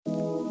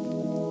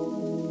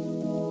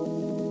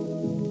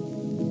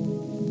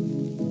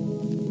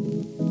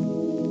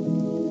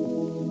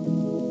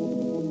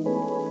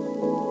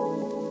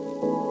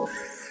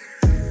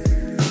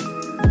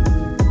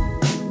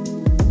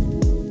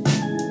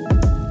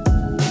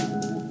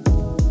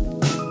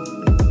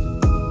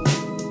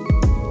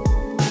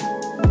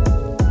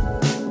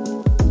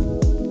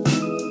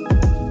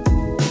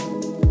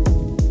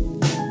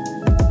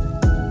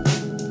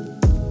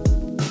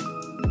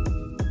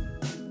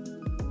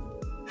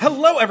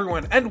Hello,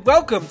 everyone, and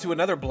welcome to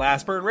another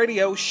Blastburn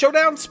Radio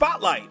Showdown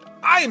Spotlight.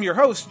 I am your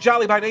host,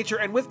 Jolly by Nature,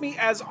 and with me,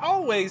 as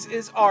always,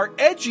 is our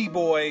edgy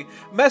boy,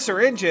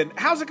 Messer Engine.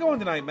 How's it going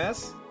tonight,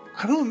 Mess?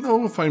 I don't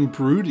know if I'm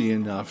broody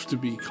enough to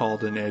be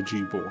called an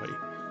edgy boy.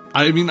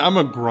 I mean, I'm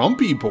a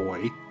grumpy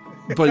boy,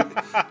 but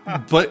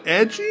but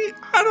edgy?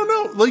 I don't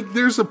know. Like,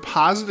 there's a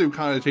positive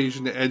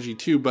connotation to edgy,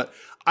 too, but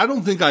I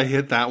don't think I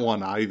hit that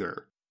one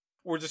either.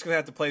 We're just going to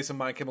have to play some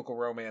My Chemical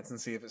Romance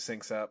and see if it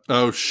syncs up.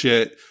 Oh,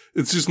 shit.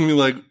 It's just going to be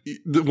like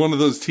one of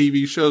those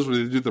TV shows where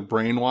they do the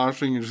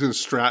brainwashing. You're just going to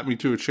strap me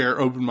to a chair,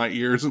 open my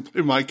ears, and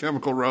play My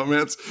Chemical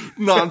Romance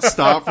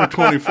nonstop for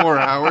 24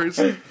 hours.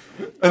 And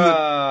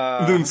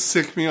then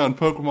sick me on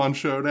Pokemon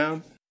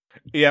Showdown.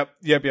 Yep.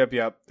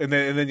 And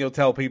then you'll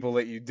tell people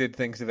that you did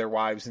things to their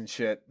wives and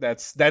shit.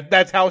 That's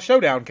how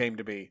Showdown came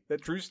to be.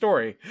 That true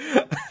story.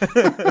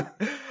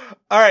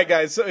 All right,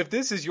 guys. So if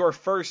this is your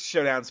first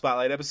Showdown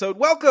Spotlight episode,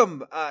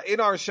 welcome.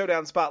 In our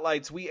Showdown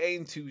Spotlights, we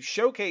aim to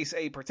showcase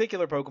a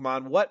particular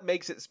Pokemon, what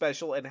makes it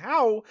special, and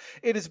how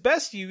it is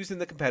best used in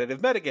the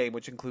competitive metagame,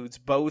 which includes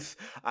both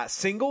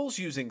singles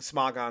using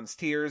Smogon's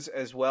Tears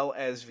as well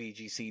as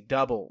VGC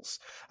doubles.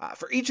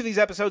 For each of these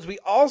episodes, we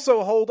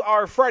also hold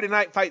our Friday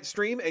Night Fight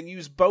stream and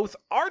use both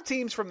our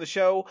teams from the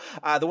show,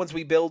 the ones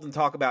we build and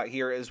talk about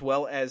here, as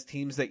well as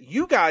teams that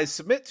you guys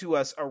submit to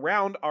us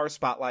around our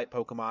Spotlight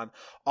Pokemon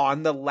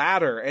on the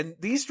ladder. And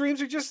these streams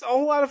are just a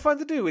whole lot of fun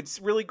to do. It's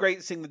really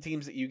great seeing the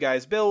teams that you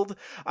guys build,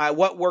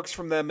 what works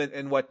from them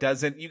and what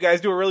doesn't. You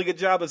guys do a really good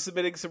job of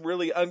submitting some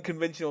really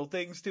unconventional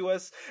things to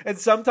us, and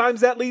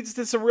sometimes that leads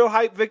to some real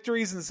hype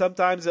victories, and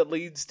sometimes it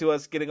leads to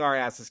us getting our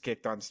asses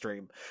kicked on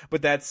stream.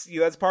 But that's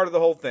part of the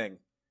whole thing.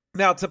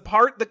 Now, to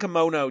part the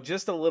kimono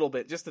just a little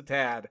bit, just a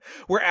tad,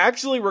 we're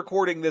actually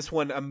recording this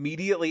one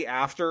immediately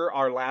after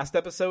our last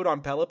episode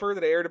on Pelipper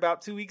that aired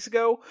about 2 weeks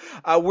ago.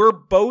 We're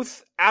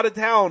both out of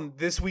town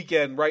this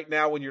weekend right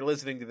now when you're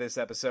listening to this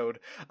episode.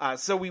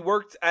 So we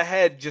worked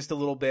ahead just a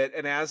little bit,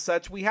 and as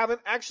such, we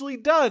haven't actually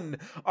done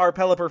our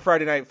Pelipper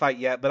Friday Night Fight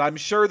yet, but I'm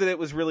sure that it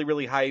was really,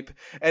 really hype.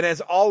 And as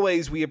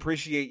always, we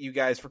appreciate you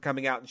guys for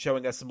coming out and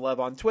showing us some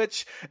love on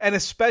Twitch, and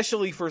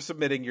especially for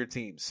submitting your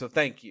teams. So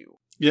thank you.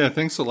 Yeah,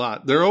 thanks a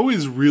lot. They're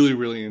always really,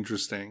 really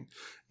interesting.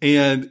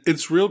 And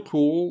it's real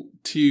cool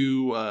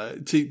to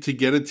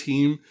get a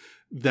team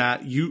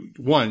that you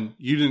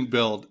didn't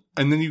build.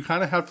 And then you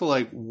kind of have to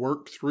like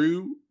work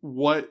through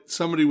what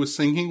somebody was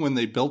thinking when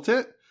they built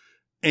it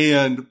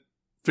and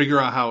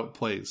figure out how it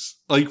plays.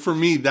 Like for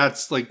me,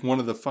 that's like one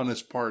of the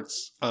funnest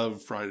parts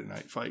of Friday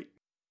Night Fight.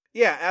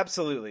 Yeah,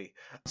 absolutely.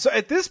 So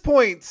at this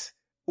point,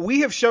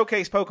 we have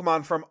showcased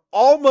Pokemon from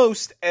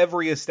almost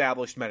every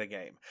established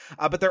metagame,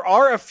 but there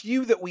are a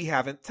few that we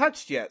haven't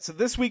touched yet. So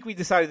this week we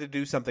decided to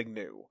do something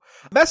new.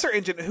 Messer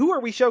Engine, who are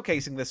we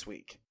showcasing this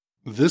week?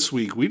 This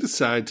week we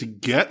decided to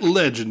get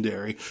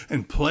legendary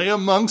and play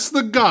amongst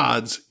the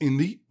gods in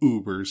the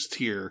Ubers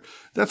tier.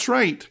 That's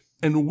right.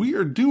 And we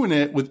are doing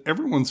it with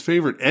everyone's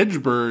favorite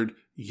Edgebird,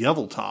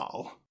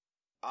 Yveltal.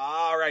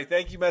 All right,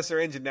 thank you, Messer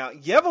Engine. Now,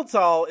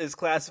 Yveltal is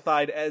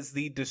classified as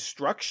the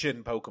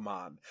Destruction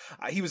Pokemon.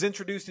 He was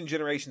introduced in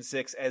Generation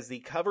 6 as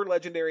the cover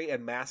legendary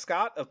and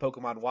mascot of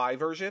Pokemon Y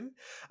version.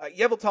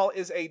 Yveltal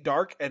is a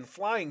dark and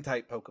flying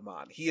type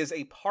Pokemon. He is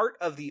a part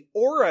of the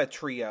Aura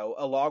trio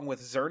along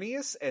with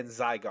Xerneas and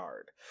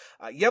Zygarde.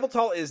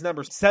 Yveltal is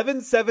number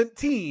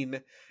 717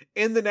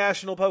 in the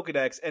National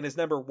Pokedex and is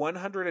number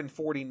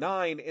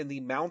 149 in the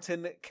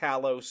Mountain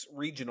Kalos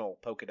Regional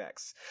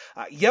Pokedex.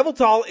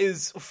 Yveltal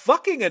is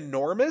fucking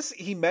enormous.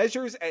 He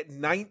measures at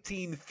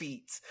 19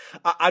 feet.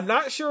 I'm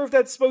not sure if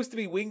that's supposed to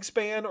be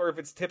wingspan or if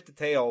it's tip to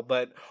tail,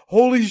 but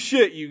holy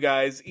shit, you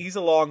guys, he's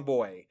a long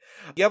boy.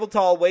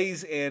 Yveltal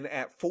weighs in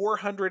at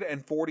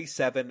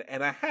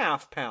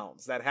 447.5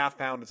 pounds. That half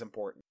pound is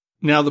important.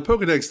 Now, the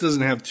Pokedex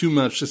doesn't have too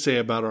much to say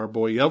about our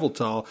boy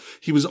Yveltal.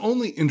 He was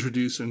only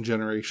introduced in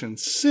Generation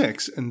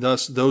 6, and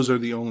thus those are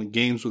the only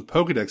games with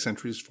Pokedex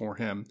entries for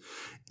him.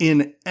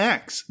 In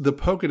X, the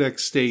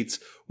Pokedex states,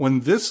 when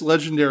this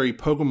legendary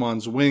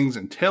Pokemon's wings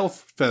and tail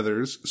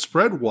feathers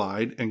spread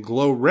wide and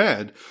glow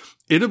red,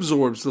 it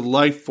absorbs the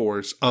life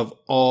force of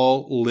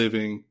all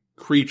living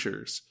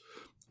creatures.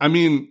 I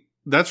mean,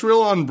 that's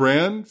real on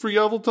brand for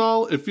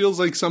Yveltal. It feels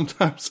like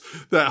sometimes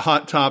that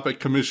Hot Topic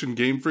commissioned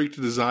Game Freak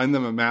to design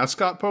them a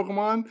mascot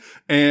Pokemon,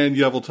 and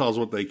Yveltal's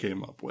what they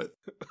came up with.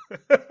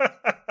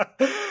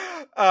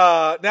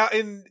 Now,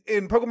 in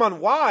Pokemon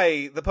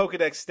Y, the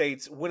Pokedex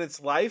states, when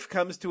its life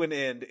comes to an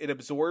end, it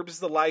absorbs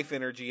the life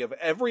energy of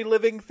every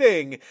living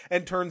thing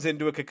and turns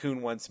into a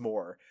cocoon once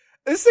more.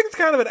 This thing's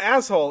kind of an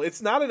asshole.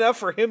 It's not enough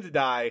for him to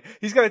die.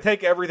 He's got to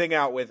take everything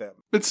out with him.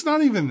 It's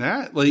not even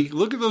that. Like,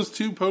 look at those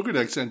 2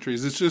 Pokedex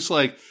entries. It's just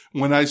like,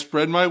 when I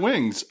spread my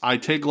wings, I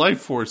take life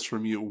force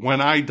from you.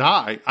 When I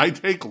die, I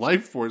take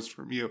life force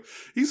from you.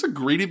 He's a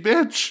greedy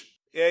bitch.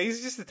 Yeah,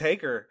 he's just a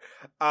taker.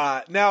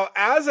 Now,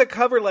 as a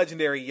cover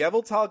legendary,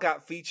 Yveltal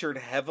got featured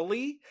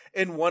heavily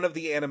in one of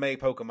the anime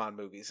Pokemon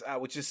movies,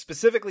 which is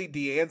specifically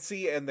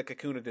Diancie and the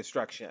Cocoon of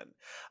Destruction.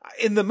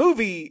 In the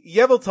movie,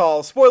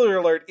 Yveltal, spoiler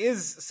alert,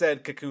 is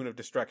said Cocoon of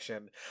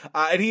Destruction,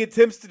 and he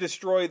attempts to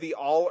destroy the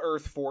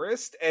All-Earth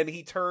Forest, and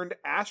he turned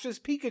Ash's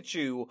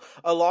Pikachu,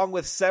 along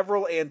with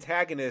several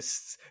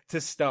antagonists, to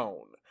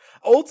stone.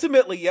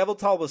 Ultimately,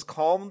 Yveltal was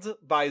calmed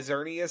by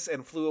Xerneas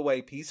and flew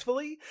away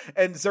peacefully,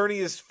 and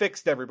Xerneas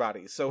fixed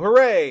everybody, so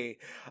hooray!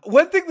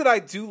 One thing that I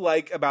do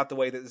like about the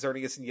way that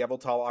Xerneas and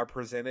Yveltal are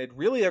presented,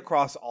 really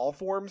across all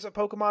forms of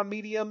Pokemon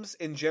mediums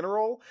in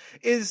general,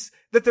 is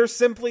that they're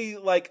simply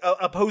like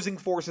opposing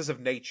forces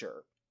of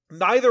nature.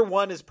 Neither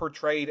one is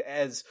portrayed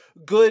as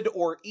good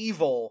or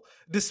evil,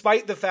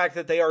 despite the fact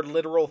that they are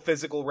literal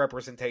physical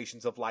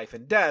representations of life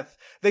and death.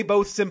 They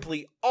both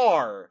simply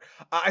are.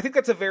 I think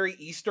that's a very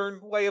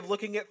Eastern way of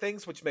looking at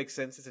things, which makes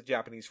sense. It's a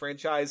Japanese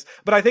franchise,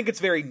 but I think it's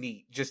very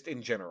neat, just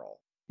in general.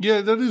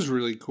 Yeah, that is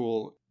really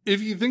cool.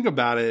 If you think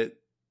about it,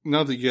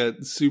 not to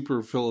get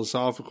super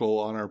philosophical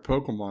on our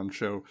Pokemon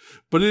show,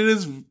 but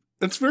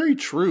it's very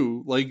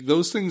true. Like,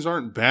 those things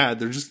aren't bad.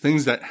 They're just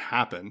things that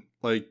happen.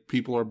 Like,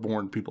 people are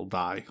born, people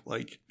die.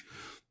 Like,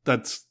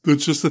 that's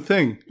just a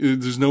thing.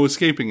 There's no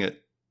escaping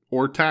it.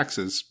 Or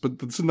taxes, but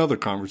that's another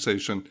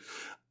conversation.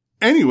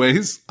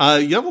 Anyways,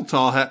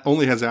 Yveltal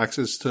only has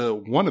access to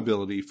one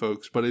ability,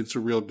 folks, but it's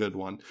a real good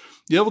one.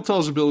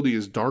 Yveltal's ability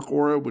is Dark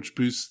Aura, which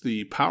boosts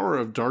the power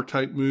of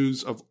Dark-type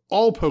moves of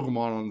all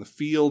Pokemon on the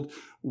field,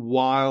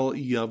 while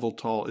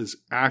Yveltal is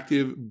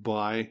active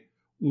by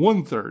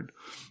 1/3.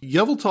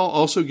 Yveltal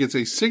also gets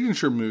a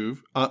signature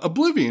move,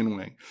 Oblivion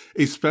Wing,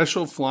 a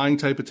special flying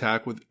type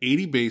attack with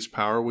 80 base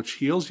power, which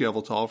heals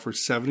Yveltal for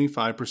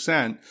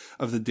 75%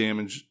 of the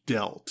damage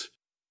dealt.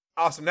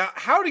 Awesome. Now,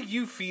 how do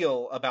you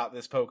feel about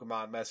this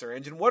Pokemon, Messer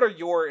Engine? What are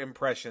your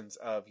impressions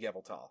of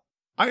Yveltal?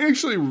 I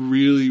actually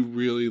really,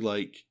 really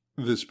like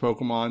this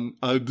Pokemon,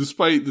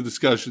 despite the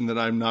discussion that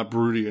I'm not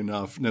broody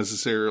enough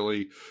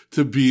necessarily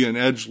to be an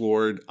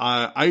edgelord.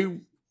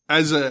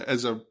 As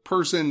a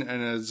person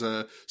and as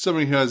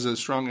somebody who has a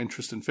strong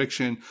interest in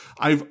fiction,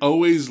 I've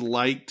always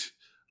liked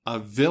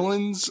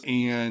villains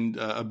and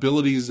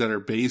abilities that are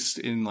based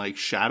in like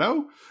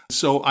shadow.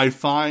 So I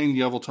find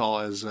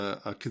Yveltal as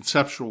a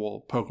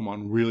conceptual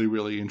Pokemon really,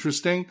 really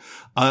interesting.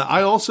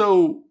 I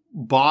also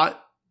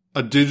bought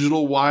a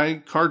digital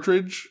Y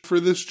cartridge for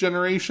this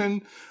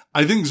generation.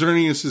 I think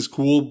Xerneas is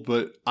cool,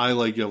 but I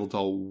like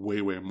Yveltal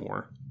way, way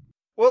more.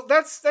 Well,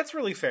 that's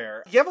really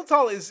fair.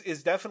 Yveltal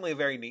is definitely a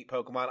very neat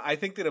Pokemon. I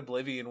think that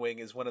Oblivion Wing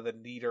is one of the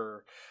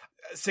neater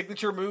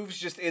signature moves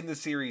just in the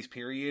series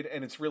period,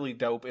 and it's really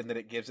dope in that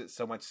it gives it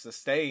so much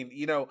sustain.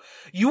 You know,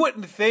 you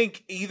wouldn't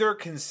think either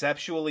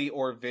conceptually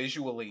or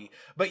visually,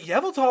 but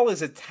Yveltal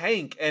is a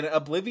tank, and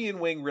Oblivion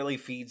Wing really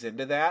feeds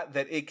into that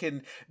it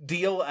can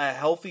deal a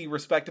healthy,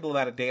 respectable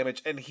amount of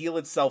damage and heal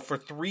itself for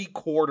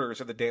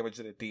 3/4 of the damage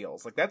that it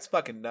deals. Like, that's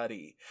fucking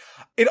nutty.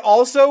 It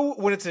also,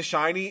 when it's a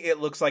shiny, it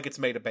looks like it's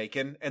made of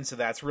bacon, and so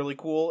that's really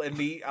cool and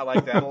neat. I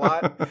like that a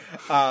lot.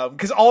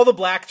 Because all the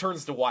black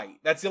turns to white.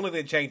 That's the only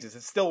thing that changes.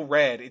 It's still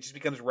red. It just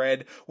becomes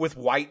red with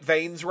white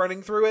veins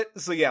running through it.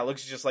 So yeah, it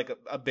looks just like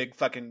a big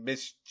fucking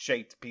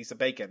misshaped piece of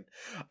bacon.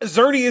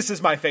 Xerneas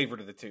is my favorite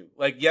of the two.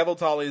 Like,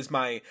 Yveltal is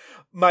my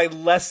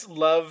less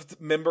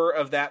loved member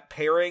of that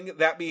pairing.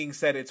 That being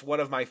said, it's one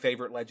of my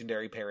favorite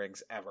legendary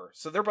pairings ever.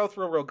 So they're both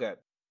real, real good.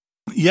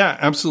 Yeah,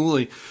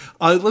 absolutely.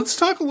 Let's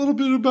talk a little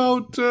bit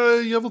about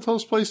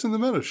Yveltal's place in the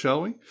meta,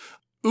 shall we?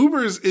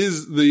 Ubers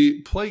is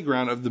the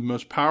playground of the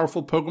most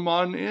powerful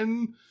Pokemon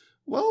in,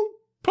 well,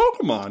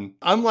 Pokemon.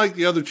 Unlike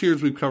the other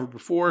tiers we've covered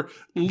before,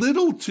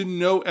 little to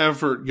no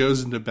effort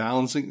goes into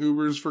balancing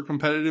Ubers for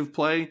competitive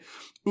play.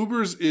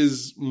 Ubers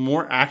is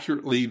more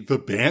accurately the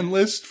ban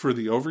list for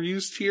the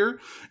overused tier,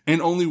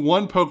 and only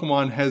one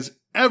Pokemon has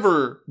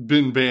ever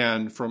been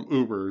banned from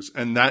Ubers,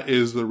 and that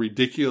is the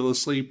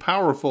ridiculously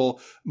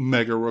powerful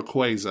Mega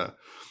Rayquaza.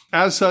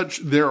 As such,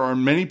 there are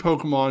many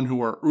Pokemon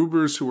who are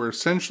Ubers who are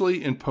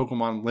essentially in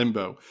Pokemon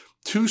limbo.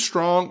 Too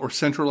strong or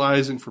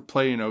centralizing for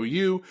play in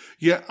OU,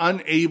 yet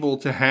unable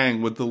to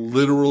hang with the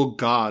literal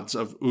gods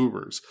of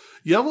Ubers.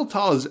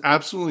 Yveltal is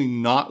absolutely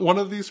not one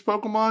of these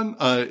Pokemon.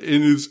 It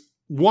is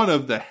one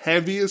of the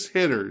heaviest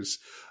hitters.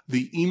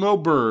 The Emo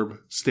Burb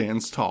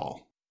stands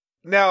tall.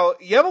 Now,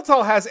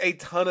 Yveltal has a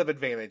ton of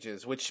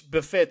advantages, which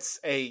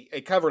befits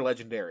a cover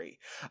legendary.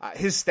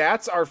 His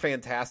stats are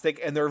fantastic,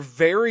 and they're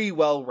very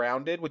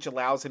well-rounded, which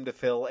allows him to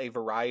fill a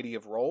variety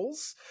of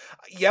roles.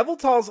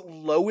 Yveltal's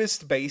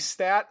lowest base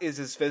stat is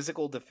his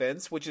physical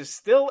defense, which is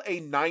still a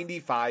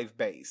 95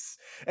 base.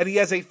 And he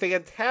has a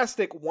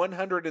fantastic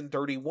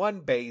 131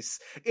 base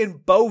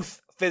in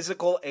both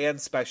physical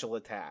and special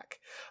attack.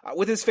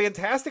 With his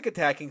fantastic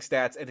attacking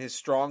stats and his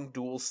strong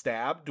dual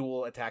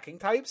attacking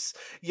types,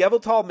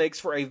 Yveltal makes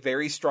for a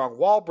very strong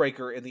wall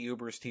breaker in the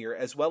Ubers tier,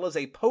 as well as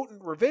a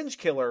potent revenge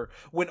killer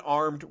when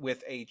armed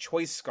with a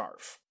Choice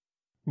Scarf.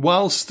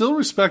 While still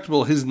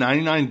respectable, his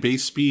 99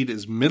 base speed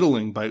is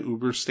middling by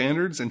Uber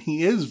standards, and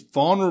he is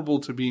vulnerable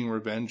to being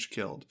revenge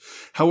killed.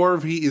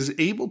 However, he is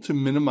able to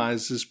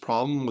minimize this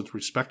problem with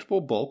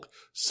respectable bulk,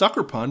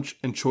 sucker punch,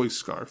 and choice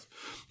scarf.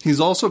 He's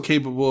also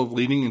capable of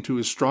leading into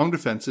his strong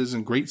defenses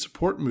and great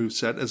support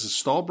moveset as a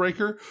stall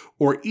breaker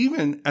or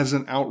even as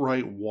an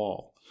outright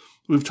wall.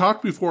 We've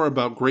talked before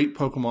about great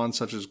Pokemon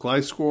such as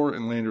Gliscor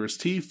and Landorus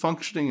T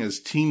functioning as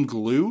team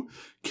glue,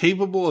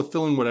 capable of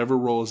filling whatever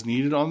role is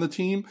needed on the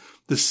team.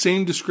 The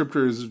same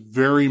descriptor is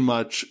very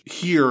much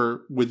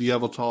here with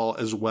Yveltal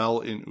as well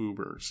in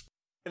Ubers.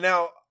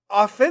 Now,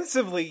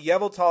 offensively,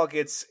 Yveltal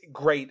gets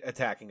great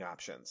attacking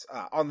options.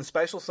 On the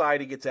special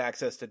side, he gets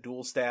access to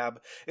Dual Stab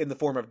in the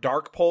form of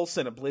Dark Pulse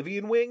and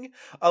Oblivion Wing,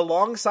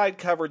 alongside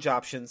coverage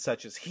options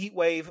such as Heat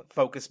Wave,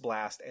 Focus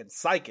Blast, and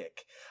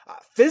Psychic.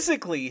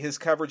 Physically, his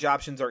coverage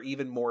options are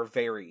even more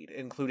varied,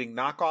 including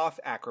Knockoff,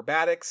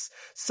 Acrobatics,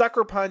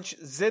 Sucker Punch,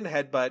 Zen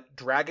Headbutt,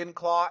 Dragon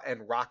Claw,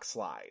 and Rock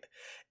Slide.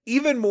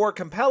 Even more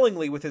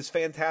compellingly, with his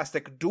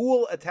fantastic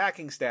dual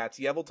attacking stats,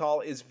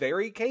 Yveltal is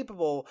very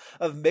capable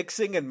of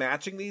mixing and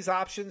matching these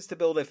options to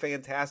build a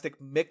fantastic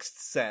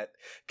mixed set,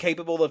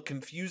 capable of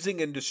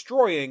confusing and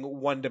destroying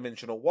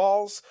one-dimensional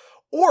walls,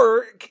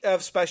 or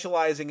of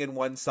specializing in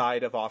one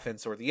side of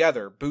offense or the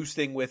other,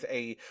 boosting with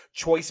a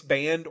choice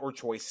band or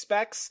choice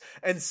specs,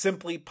 and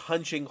simply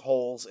punching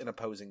holes in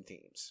opposing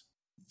teams.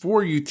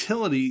 For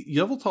utility,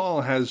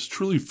 Yveltal has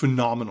truly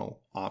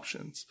phenomenal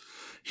options.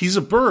 He's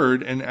a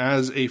bird, and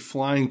as a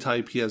flying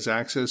type, he has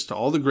access to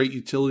all the great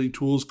utility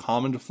tools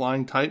common to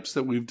flying types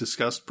that we've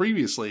discussed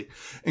previously,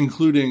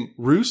 including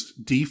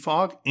Roost,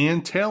 Defog,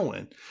 and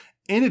Tailwind.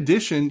 In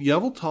addition,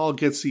 Yveltal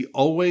gets the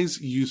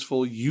always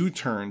useful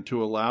U-turn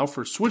to allow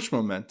for switch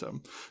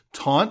momentum,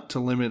 Taunt to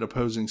limit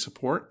opposing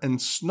support,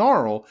 and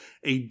Snarl,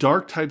 a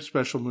dark type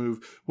special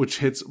move which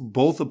hits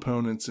both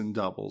opponents in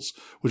doubles,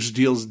 which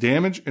deals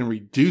damage and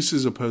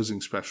reduces opposing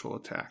special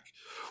attack.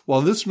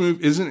 While this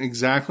move isn't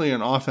exactly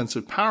an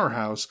offensive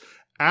powerhouse,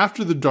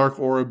 after the Dark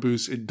Aura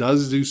boost, it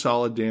does do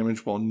solid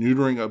damage while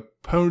neutering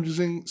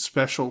opposing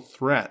special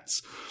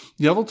threats.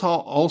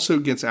 Yveltal also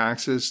gets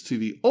access to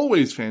the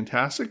always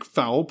fantastic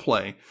Foul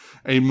Play,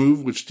 a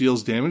move which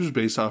deals damage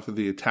based off of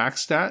the attack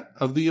stat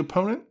of the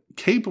opponent,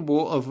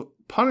 capable of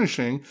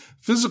punishing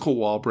physical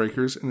wall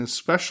breakers and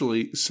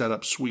especially set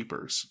up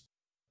sweepers.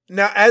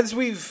 Now, as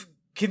we've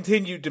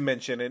continued to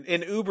mention,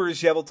 in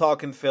Ubers, Yveltal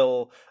can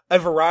fill a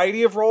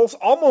variety of roles,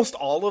 almost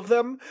all of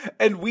them,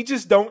 and we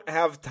just don't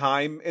have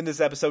time in this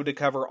episode to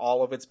cover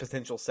all of its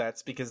potential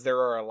sets because there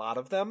are a lot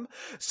of them.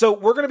 So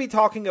we're going to be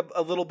talking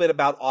a little bit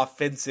about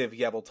offensive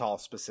Yveltal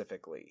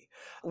specifically.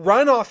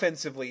 Run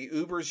offensively,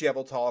 Ubers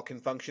Yveltal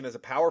can function as a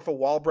powerful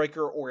wall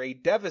breaker or a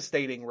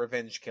devastating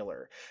revenge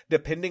killer,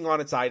 depending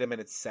on its item and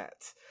its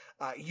set.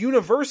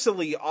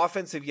 Universally,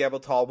 offensive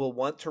Yveltal will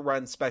want to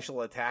run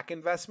special attack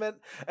investment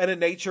and a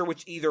nature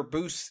which either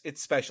boosts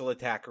its special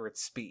attack or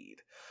its speed.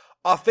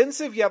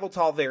 Offensive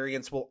Yveltal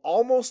variants will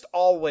almost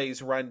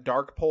always run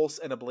Dark Pulse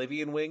and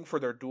Oblivion Wing for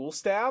their dual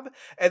stab,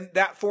 and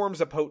that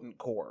forms a potent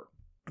core.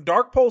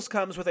 Dark Pulse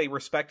comes with a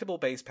respectable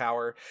base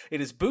power.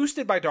 It is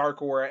boosted by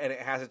Dark Aura, and it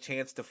has a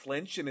chance to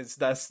flinch, and is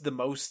thus the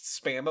most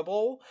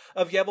spammable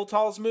of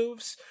Yveltal's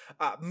moves.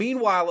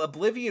 Meanwhile,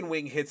 Oblivion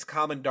Wing hits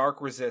common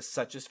dark resists,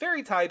 such as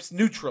fairy types,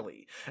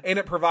 neutrally, and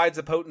it provides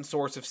a potent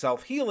source of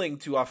self-healing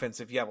to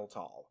offensive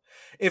Yveltal.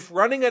 If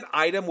running an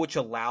item which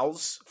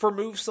allows for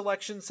move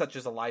selection, such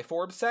as a Life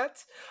Orb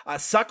set,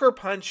 Sucker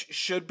Punch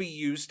should be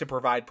used to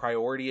provide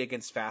priority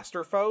against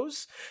faster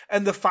foes,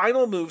 and the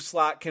final move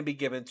slot can be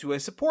given to a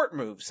support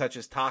move, such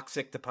as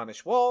Toxic to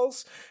punish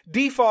walls,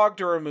 Defog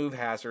to remove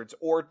hazards,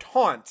 or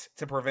Taunt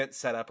to prevent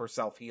setup or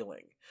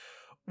self-healing.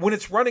 When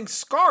it's running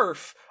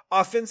Scarf,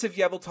 offensive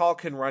Yveltal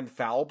can run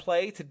Foul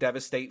Play to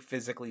devastate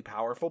physically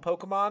powerful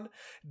Pokemon,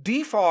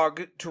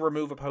 Defog to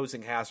remove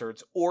opposing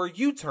hazards, or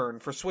U-turn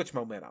for switch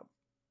momentum.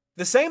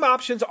 The same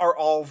options are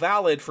all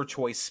valid for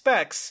choice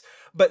specs,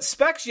 but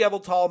specs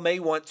Yveltal may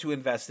want to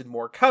invest in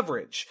more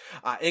coverage,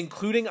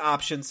 including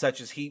options such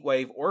as Heat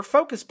Wave or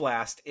Focus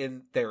Blast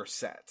in their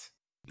set.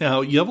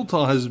 Now,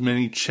 Yveltal has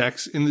many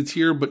checks in the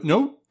tier, but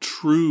no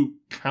true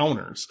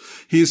counters.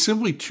 He is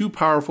simply too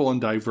powerful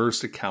and diverse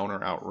to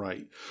counter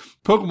outright.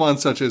 Pokemon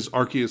such as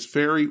Arceus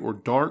Fairy or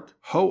Dark,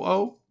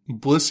 Ho-Oh,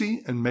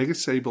 Blissey, and Mega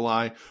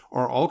Sableye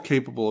are all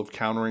capable of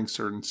countering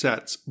certain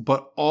sets,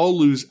 but all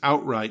lose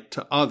outright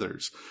to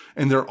others,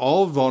 and they're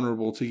all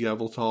vulnerable to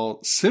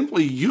Yveltal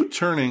simply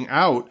U-turning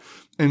out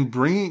and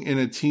bringing in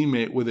a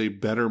teammate with a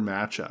better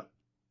matchup.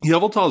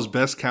 Yveltal's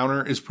best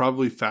counter is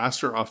probably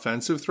faster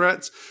offensive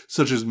threats,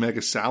 such as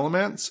Mega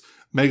Salamence,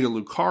 Mega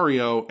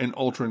Lucario, and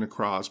Ultra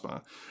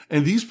Necrozma.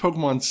 And these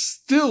Pokemon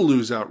still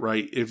lose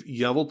outright if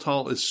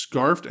Yveltal is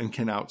scarfed and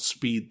can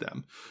outspeed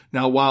them.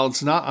 Now, while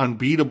it's not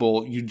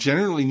unbeatable, you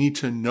generally need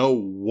to know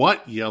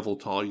what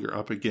Yveltal you're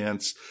up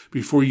against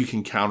before you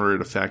can counter it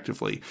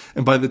effectively.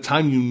 And by the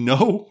time you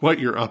know what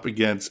you're up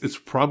against, it's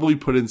probably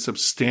put in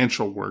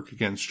substantial work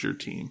against your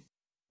team.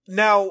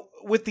 Now,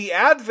 with the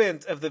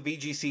advent of the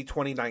VGC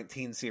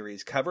 2019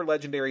 series, cover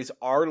legendaries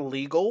are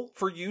legal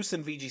for use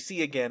in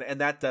VGC again,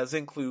 and that does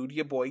include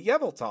your boy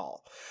Yveltal.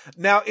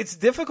 Now, it's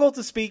difficult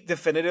to speak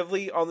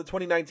definitively on the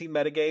 2019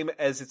 metagame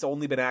as it's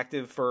only been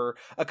active for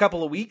a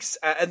couple of weeks,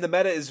 and the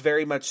meta is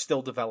very much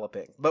still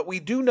developing. But we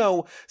do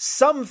know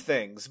some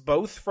things,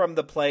 both from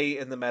the play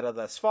in the meta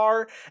thus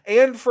far,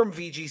 and from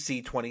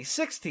VGC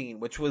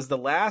 2016, which was the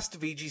last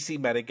VGC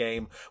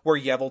metagame where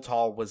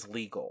Yveltal was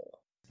legal.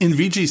 In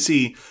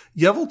VGC,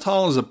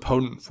 Yveltal is a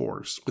potent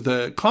force with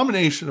a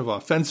combination of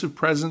offensive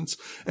presence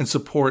and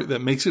support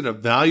that makes it a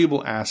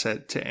valuable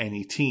asset to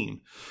any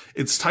team.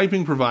 Its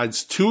typing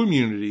provides 2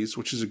 immunities,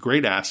 which is a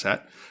great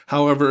asset.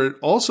 However, it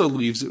also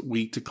leaves it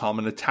weak to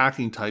common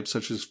attacking types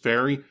such as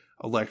Fairy,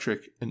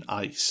 Electric, and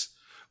Ice.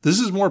 This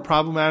is more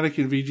problematic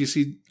in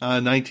VGC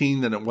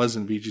 19 than it was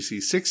in VGC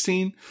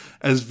 16,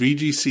 as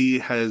VGC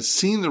has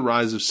seen the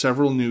rise of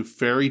several new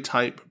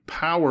fairy-type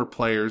power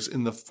players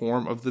in the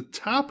form of the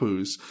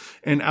Tapus,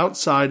 and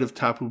outside of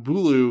Tapu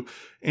Bulu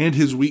and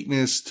his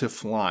weakness to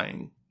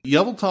flying.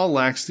 Yveltal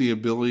lacks the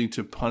ability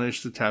to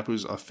punish the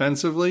Tapus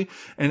offensively,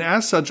 and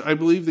as such, I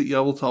believe that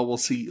Yveltal will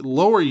see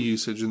lower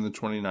usage in the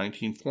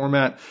 2019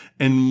 format,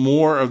 and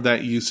more of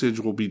that usage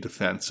will be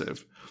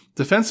defensive.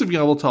 Defensive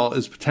Yveltal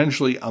is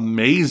potentially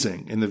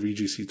amazing in the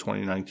VGC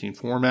 2019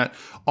 format,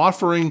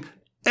 offering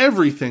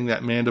everything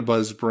that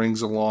Mandibuzz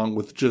brings along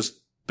with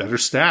just better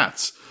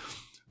stats.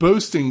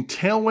 Boasting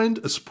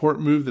Tailwind, a support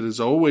move that is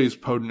always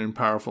potent and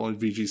powerful in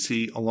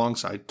VGC,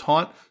 alongside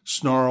Taunt,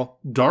 Snarl,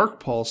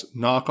 Dark Pulse,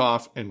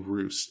 Knockoff, and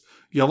Roost.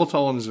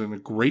 Yveltal is in a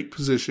great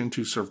position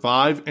to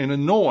survive and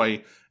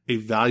annoy a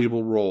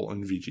valuable role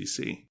in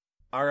VGC.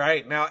 All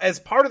right. Now, as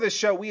part of this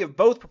show, we have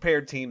both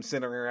prepared teams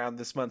centering around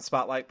this month's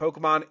Spotlight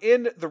Pokemon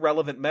in the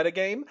relevant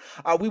metagame.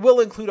 We will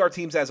include our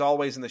teams, as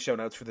always, in the show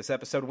notes for this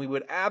episode, and we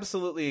would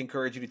absolutely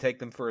encourage you to take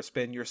them for a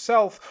spin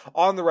yourself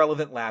on the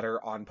relevant ladder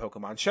on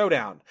Pokemon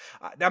Showdown.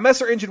 Now,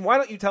 Messer Engine, why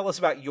don't you tell us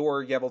about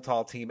your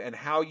Yveltal team and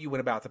how you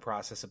went about the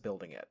process of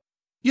building it?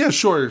 Yeah,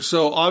 sure.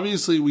 So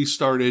obviously we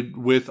started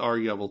with our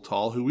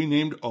Yveltal, who we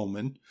named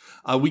Omen.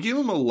 We gave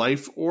him a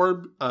life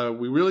orb.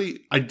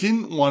 I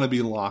didn't want to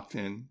be locked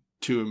in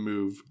to a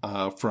move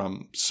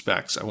from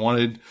specs. I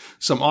wanted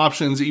some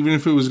options, even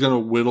if it was going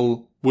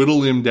to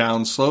whittle him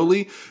down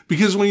slowly,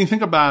 because when you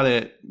think about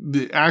it,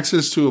 the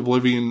access to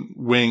Oblivion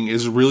Wing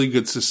is really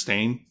good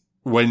sustain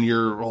when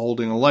you're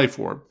holding a life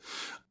orb.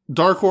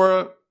 Dark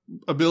Aura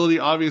ability,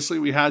 obviously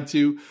we had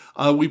to.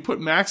 We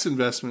put max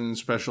investment in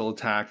special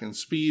attack and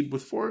speed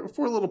with four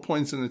little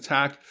points in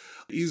attack.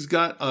 He's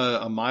got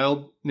a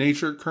mild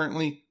nature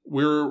currently.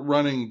 We're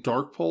running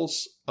Dark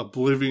Pulse,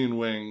 Oblivion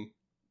Wing,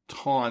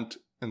 Taunt,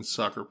 and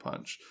Sucker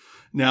Punch.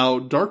 Now,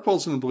 Dark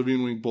Pulse and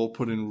Oblivion Wing both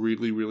put in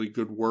really, really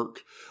good work.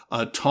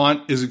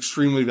 Taunt is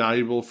extremely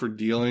valuable for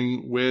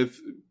dealing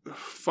with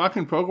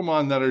fucking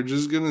Pokemon that are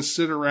just going to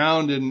sit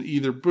around and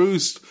either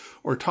boost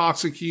or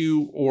Toxic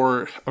you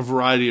or a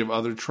variety of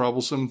other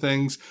troublesome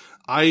things.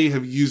 I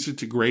have used it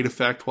to great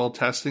effect while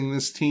testing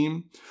this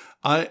team.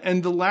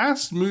 And the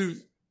last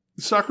move,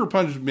 Sucker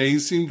Punch, may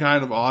seem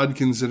kind of odd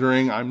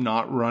considering I'm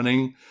not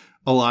running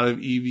a lot of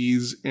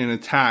EVs in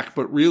attack,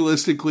 but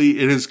realistically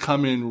it has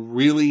come in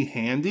really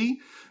handy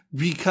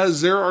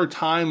because there are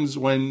times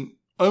when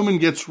Omen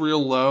gets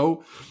real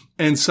low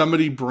and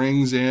somebody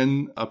brings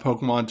in a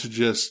Pokemon to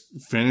just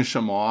finish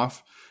him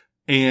off,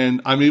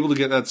 and I'm able to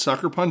get that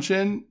Sucker Punch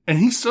in, and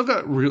he's still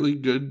got really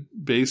good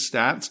base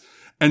stats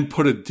and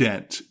put a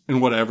dent in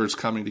whatever's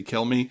coming to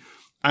kill me.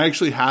 I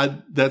actually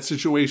had that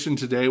situation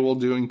today while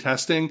doing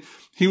testing.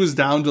 He was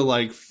down to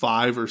like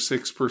 5 or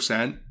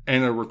 6%,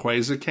 and a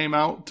Rayquaza came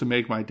out to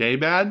make my day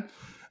bad.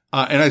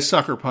 And I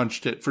Sucker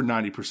Punched it for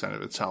 90%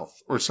 of its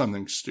health or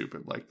something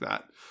stupid like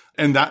that.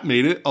 And that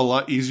made it a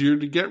lot easier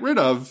to get rid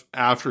of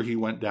after he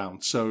went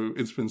down. So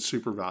it's been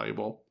super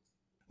valuable.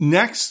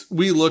 Next,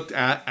 we looked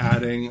at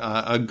adding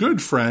a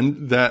good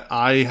friend that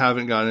I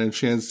haven't gotten a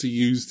chance to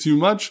use too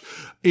much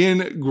in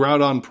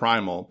Groudon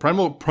Primal.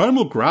 Primal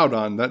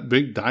Groudon, that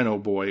big dino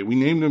boy. We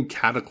named him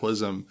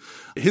Cataclysm.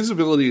 His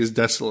ability is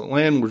Desolate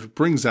Land, which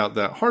brings out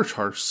that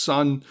harsh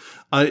sun.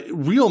 A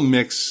real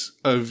mix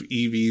of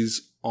EVs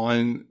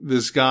on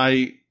this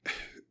guy.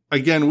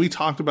 Again, we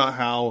talked about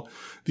how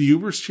the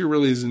Ubers tier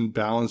really is in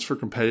balance for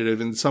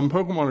competitive, and some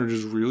Pokemon are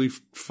just really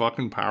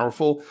fucking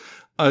powerful.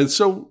 We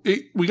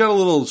got a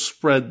little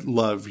spread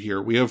love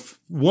here. We have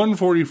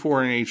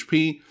 144 in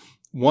HP,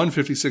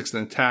 156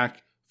 in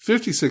attack,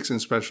 56 in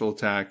special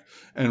attack,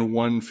 and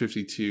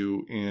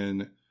 152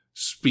 in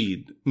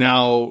speed.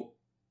 Now,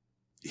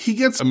 he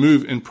gets a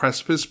move in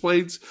Precipice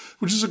Blades,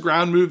 which is a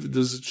ground move that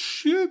does a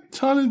shit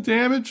ton of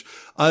damage.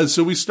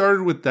 So we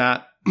started with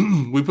that.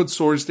 We put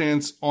Swords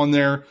Dance on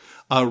there.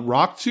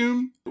 Rock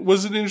Tomb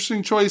was an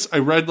interesting choice. I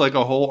read like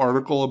a whole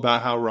article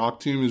about how Rock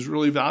Tomb is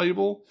really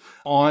valuable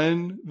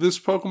on this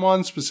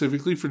Pokemon,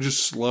 specifically for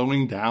just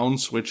slowing down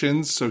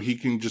switch-ins so he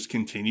can just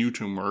continue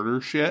to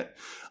murder shit.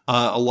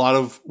 A lot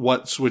of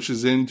what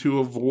switches in to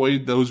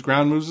avoid those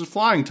ground moves is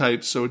flying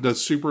types, so it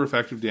does super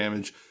effective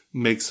damage,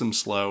 makes them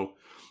slow.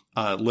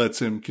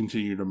 lets him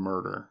continue to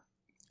murder.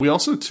 We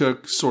also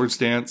took Swords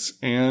Dance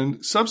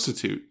and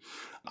Substitute.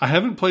 I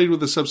haven't played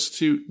with a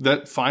Substitute.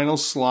 That final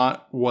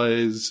slot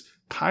was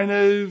kind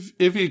of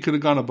iffy. It could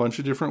have gone a bunch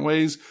of different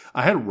ways.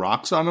 I had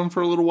rocks on them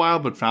for a little while,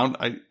 but found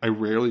I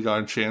rarely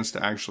got a chance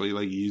to actually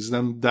like use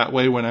them that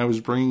way when I was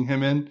bringing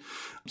him in.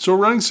 So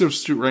we're running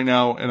Substitute right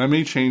now, and I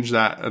may change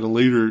that at a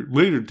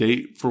later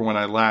date for when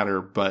I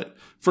ladder, but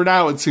for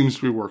now it seems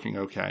to be working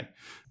okay.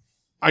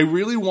 I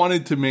really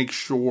wanted to make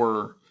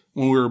sure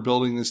when we were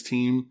building this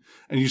team,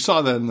 and you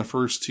saw that in the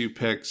first two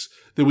picks,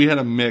 that we had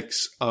a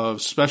mix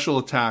of special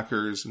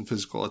attackers and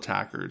physical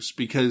attackers,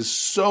 because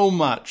so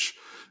much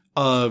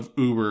of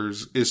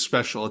Ubers is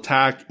special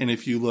attack. And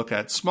if you look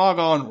at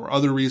Smogon or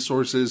other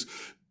resources,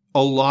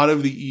 a lot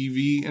of the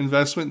EV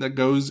investment that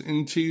goes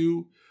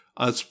into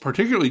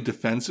particularly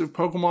defensive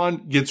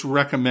Pokemon gets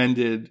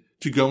recommended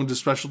to go into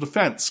special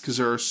defense because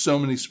there are so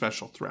many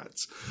special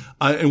threats.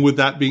 And with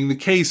that being the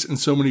case and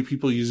so many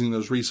people using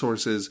those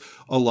resources,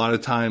 a lot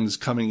of times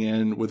coming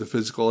in with a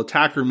physical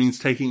attacker means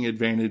taking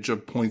advantage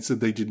of points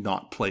that they did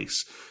not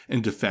place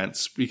in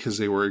defense because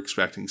they were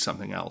expecting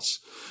something else.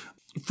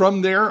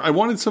 From there, I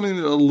wanted something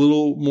a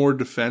little more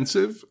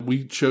defensive.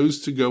 We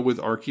chose to go with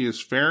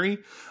Arceus Fairy,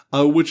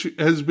 which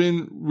has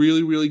been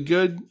really, really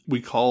good.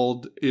 We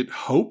called it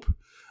Hope.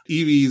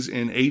 EVs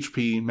in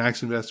HP,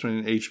 max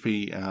investment in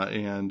HP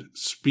and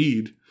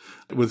speed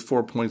with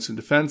 4 points in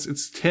defense.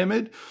 It's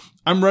timid.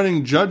 I'm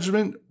running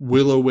Judgment,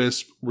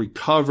 Will-O-Wisp,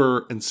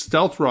 Recover, and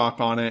Stealth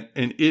Rock on it,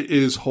 and it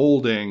is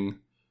holding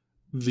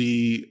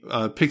the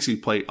Pixie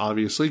Plate,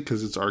 obviously,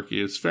 because it's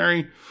Arceus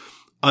Fairy.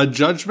 A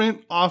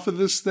Judgment off of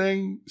this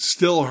thing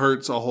still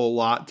hurts a whole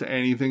lot to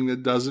anything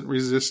that doesn't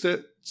resist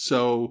it,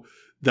 so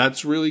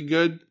that's really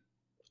good.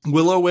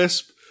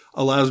 Will-O-Wisp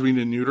allows me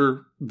to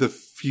neuter the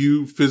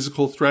few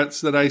physical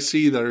threats that I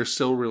see that are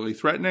still really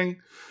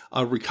threatening.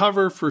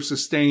 Recover for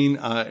Sustain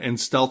and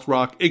Stealth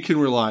Rock. It can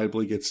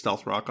reliably get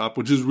Stealth Rock up,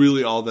 which is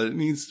really all that it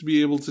needs to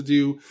be able to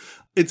do.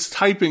 Its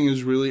typing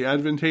is really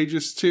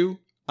advantageous too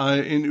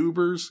in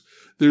Ubers.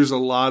 There's a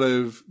lot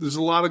of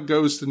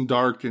Ghost and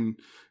Dark and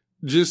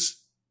just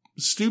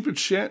stupid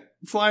shit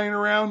flying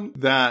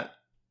around that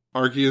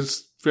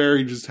Arceus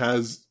Fairy just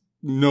has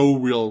no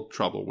real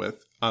trouble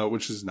with,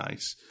 which is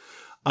nice.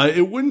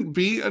 It wouldn't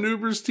be an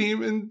Ubers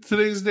team in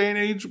today's day and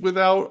age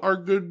without our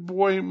good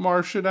boy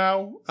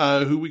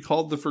Marshadao, who we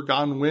called the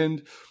Forgotten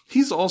Wind.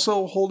 He's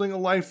also holding a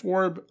life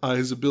orb.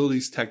 His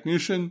ability's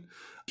Technician.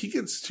 He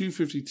gets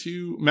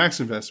 252 max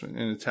investment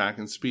in attack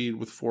and speed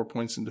with 4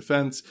 points in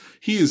defense.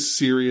 He is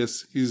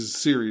serious. He's a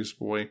serious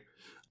boy.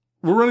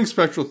 We're running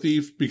Spectral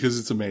Thief because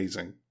it's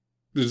amazing.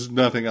 There's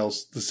nothing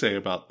else to say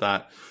about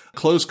that.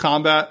 Close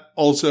Combat,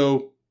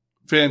 also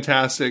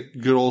fantastic.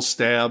 Good old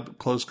stab,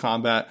 close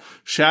combat.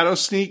 Shadow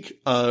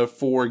Sneak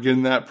for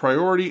getting that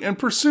priority. And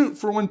Pursuit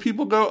for when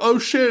people go, oh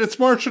shit, it's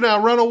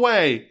Marshadao, run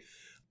away.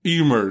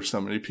 You murder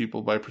so many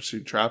people by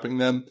Pursuit trapping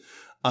them.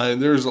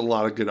 There's a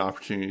lot of good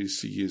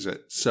opportunities to use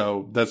it.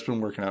 So that's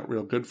been working out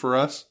real good for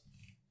us.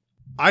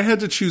 I had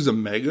to choose a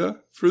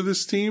Mega for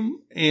this team,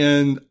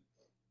 and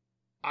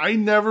I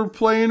never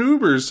play in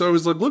Ubers. So I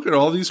was like, look at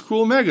all these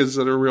cool Megas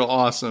that are real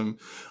awesome.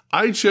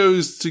 I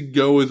chose to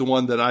go with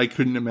one that I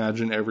couldn't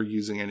imagine ever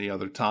using any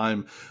other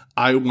time.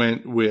 I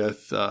went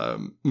with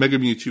Mega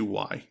Mewtwo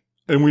Y,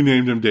 and we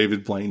named him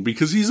David Blaine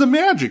because he's a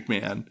magic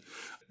man.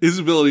 His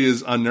ability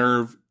is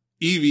Unnerve,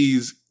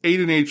 EVs, 8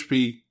 in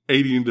HP,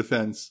 80 in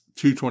defense,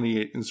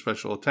 228 in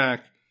special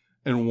attack,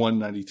 and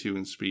 192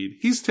 in speed.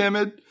 He's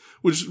timid,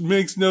 which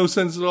makes no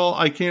sense at all.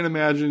 I can't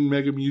imagine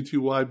Mega Mewtwo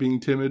Y being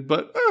timid,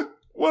 but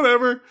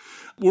whatever.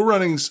 We're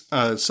running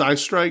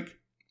Psystrike,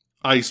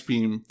 Ice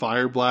Beam,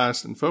 Fire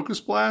Blast, and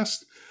Focus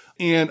Blast.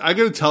 And I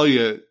gotta tell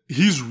you,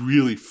 he's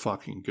really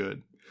fucking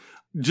good.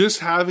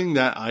 Just having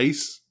that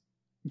ice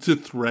to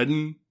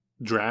threaten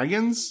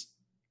dragons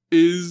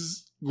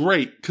is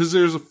great because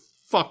there's a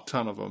fuck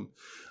ton of them.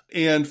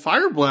 And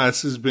Fire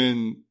Blast has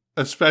been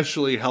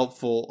especially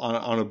helpful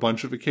on a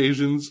bunch of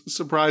occasions,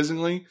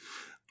 surprisingly.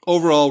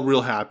 Overall,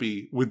 real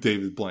happy with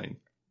David Blaine.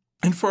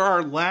 And for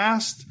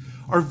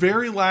our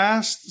very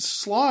last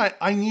slot,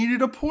 I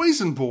needed a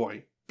Poison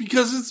Boy.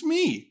 Because it's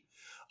me.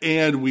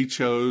 And we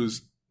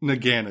chose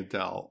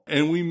Naganadel.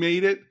 And we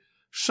made it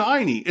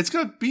shiny. It's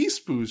got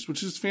Beast Boost,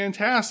 which is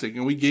fantastic.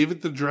 And we gave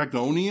it the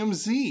Dragonium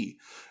Z.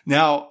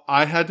 Now,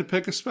 I had to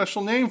pick a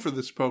special name for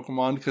this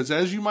Pokemon because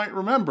as you might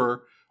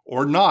remember,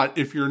 or not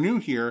if you're new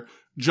here,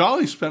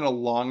 Jolly spent a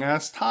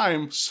long-ass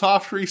time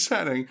soft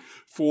resetting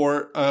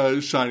for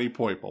Shiny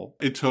Poipole.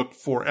 It took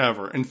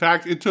forever. In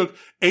fact, it took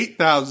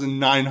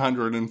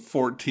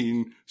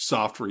 8,914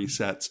 soft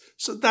resets.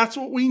 So that's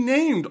what we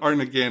named our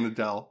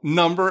Naganadel,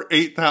 number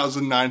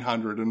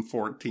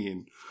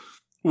 8,914.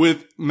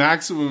 With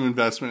maximum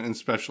investment in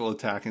special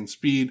attack and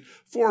speed,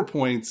 4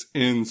 points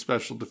in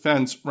special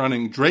defense,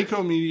 running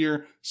Draco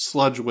Meteor,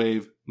 Sludge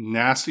Wave,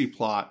 Nasty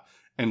Plot,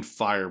 and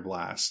Fire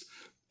Blast.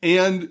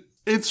 And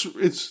it's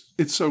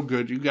so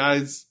good, you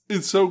guys.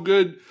 It's so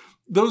good.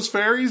 those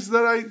fairies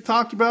that I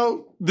talked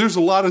about, there's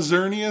a lot of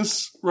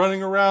Xerneas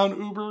running around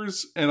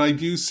Ubers, and I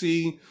do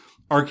see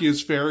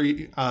Arceus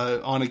Fairy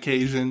on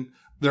occasion.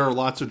 There are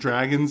lots of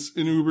dragons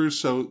in Ubers,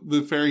 so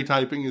the fairy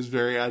typing is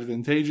very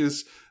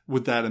advantageous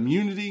with that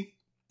immunity.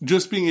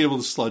 Just being able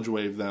to sludge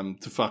wave them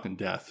to fucking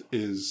death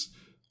is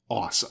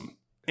awesome.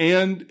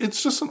 And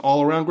it's just an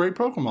all-around great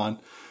Pokemon.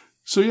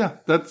 So yeah,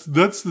 that's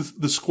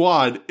the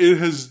squad. It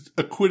has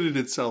acquitted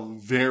itself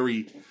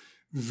very,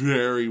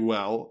 very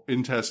well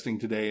in testing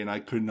today, and I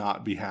could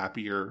not be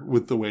happier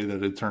with the way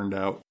that it turned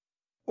out.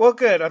 Well,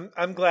 good.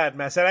 I'm glad,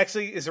 Mess. That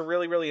actually is a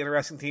really, really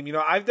interesting team. You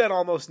know, I've done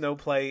almost no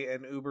play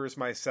in Ubers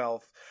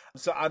myself,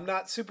 so I'm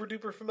not super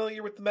duper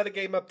familiar with the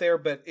metagame up there,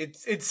 but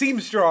it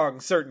seems strong,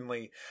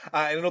 certainly.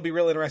 And it'll be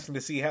really interesting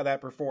to see how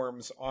that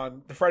performs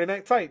on the Friday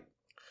night fight.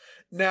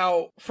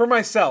 Now, for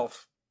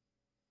myself,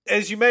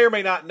 as you may or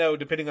may not know,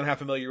 depending on how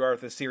familiar you are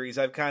with this series,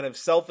 I've kind of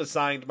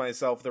self-assigned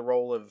myself the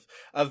role of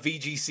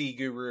VGC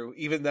guru,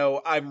 even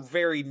though I'm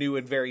very new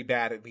and very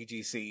bad at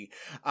VGC.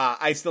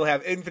 I still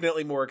have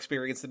infinitely more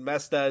experience than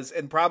Mess does,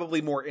 and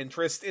probably more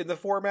interest in the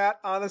format,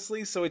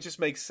 honestly, so it just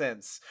makes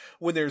sense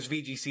when there's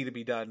VGC to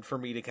be done for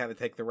me to kind of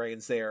take the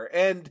reins there.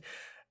 And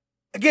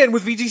again,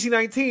 with VGC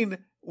 19,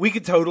 we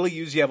could totally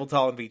use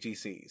Yveltal in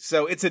VGC.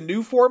 So it's a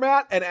new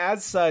format, and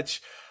as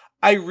such,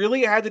 I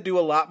really had to do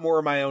a lot more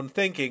of my own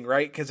thinking,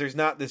 right? Because there's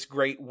not this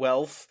great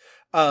wealth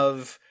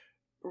of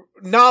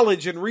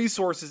knowledge and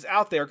resources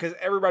out there because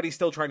everybody's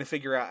still trying to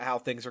figure out how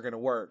things are going to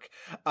work.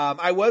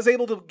 I was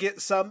able to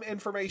get some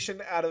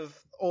information out of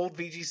old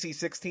VGC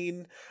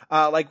 16,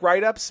 like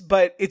write-ups,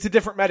 but it's a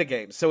different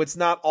metagame, so it's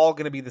not all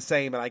going to be the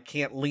same, and I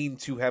can't lean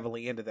too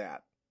heavily into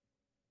that.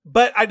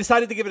 But I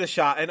decided to give it a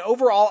shot, and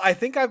overall, I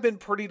think I've been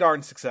pretty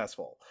darn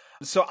successful.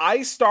 So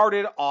I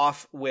started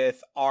off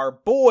with our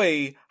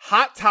boy,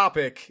 Hot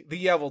Topic,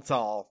 the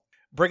Yveltal,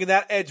 bringing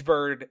that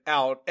Edgebird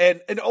out.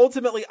 And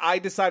ultimately, I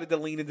decided to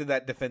lean into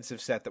that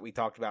defensive set that we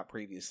talked about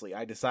previously.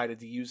 I decided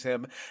to use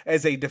him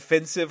as a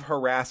defensive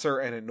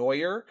harasser and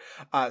annoyer.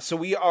 So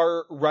we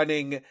are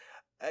running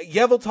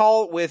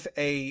Yveltal with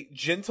a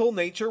gentle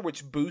nature,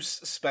 which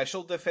boosts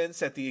special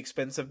defense at the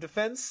expense of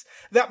defense.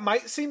 That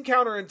might seem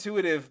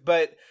counterintuitive,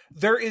 but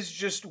there is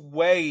just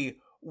way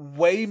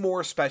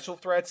more special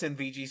threats in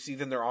VGC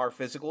than there are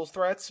physical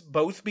threats,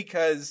 both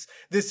because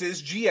this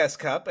is GS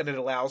Cup and it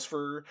allows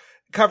for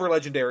cover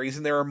legendaries,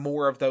 and there are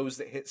more of those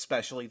that hit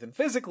specially than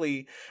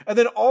physically, and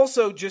then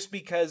also just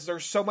because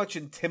there's so much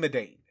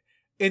Intimidate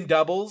in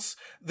doubles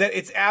that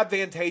it's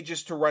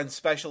advantageous to run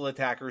special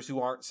attackers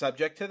who aren't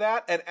subject to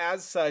that, and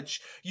as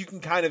such, you can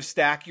kind of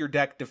stack your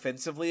deck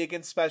defensively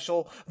against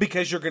special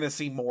because you're going to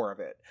see more of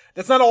it.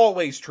 That's not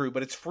always true,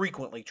 but it's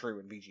frequently true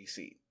in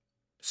VGC.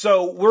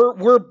 So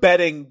we're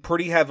betting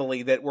pretty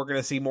heavily that we're going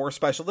to see more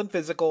special than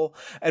physical,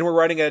 and we're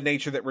running a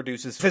nature that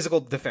reduces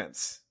physical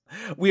defense.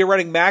 We are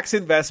running max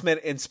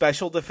investment in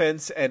special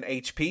defense and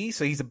HP,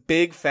 so he's a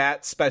big,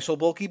 fat, special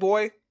bulky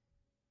boy.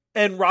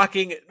 And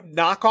rocking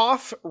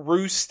Knockoff,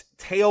 Roost,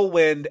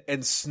 Tailwind,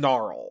 and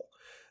Snarl.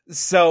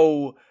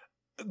 So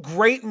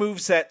great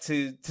moveset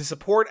to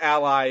support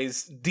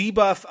allies,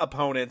 debuff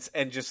opponents,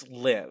 and just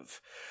live.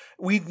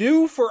 We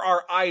knew for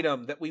our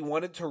item that we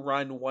wanted to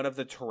run one of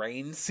the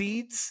terrain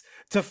seeds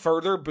to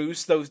further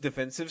boost those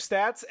defensive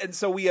stats, and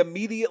so we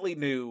immediately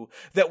knew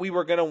that we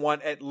were going to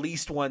want at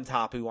least one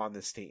Tapu on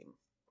this team.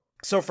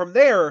 So from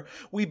there,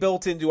 we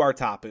built into our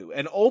Tapu,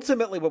 and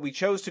ultimately what we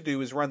chose to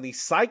do is run the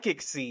Psychic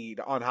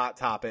Seed on Hot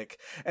Topic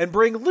and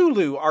bring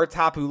Lulu, our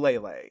Tapu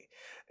Lele.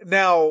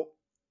 Now,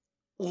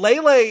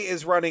 Lele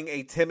is running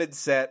a timid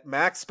set,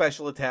 max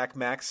special attack,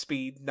 max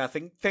speed,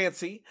 nothing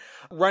fancy,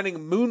 running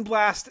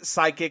Moonblast,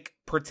 Psychic,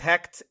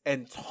 Protect,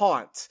 and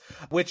Taunt,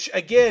 which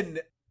again,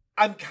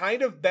 I'm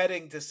kind of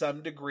betting to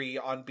some degree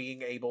on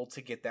being able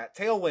to get that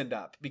Tailwind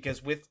up,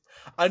 because with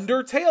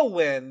under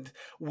Tailwind,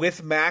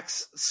 with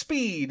max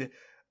speed,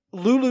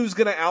 Lulu's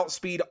going to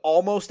outspeed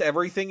almost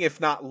everything,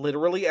 if not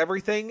literally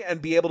everything,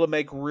 and be able to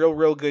make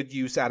real good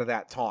use out of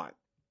that Taunt.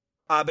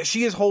 But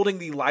she is holding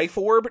the Life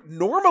Orb.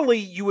 Normally,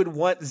 you would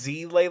want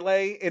Z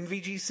Lele in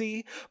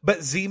VGC,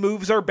 but Z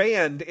moves are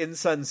banned in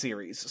Sun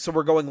Series, so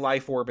we're going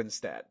Life Orb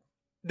instead.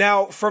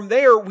 Now, from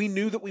there, we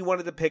knew that we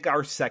wanted to pick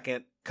our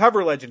second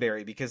cover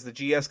legendary because the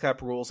GS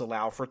Cup rules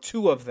allow for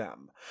 2 of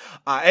them.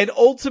 And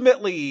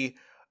ultimately,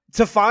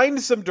 to find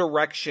some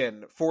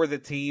direction for the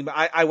team,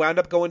 I wound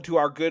up going to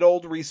our good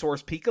old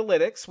resource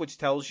Pikalytics, which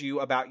tells you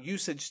about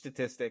usage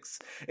statistics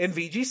in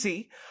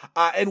VGC.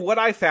 And what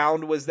I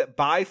found was that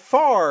by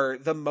far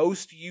the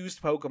most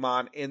used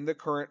Pokemon in the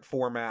current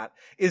format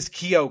is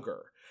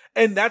Kyogre.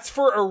 And that's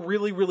for a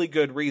really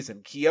good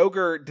reason.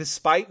 Kyogre,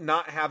 despite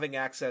not having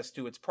access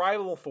to its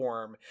primal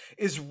form,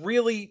 is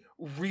really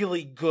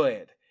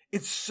good.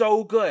 It's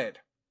so good.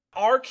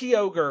 Our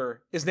Kyogre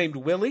is named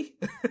Willy,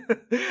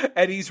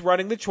 and he's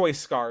running the Choice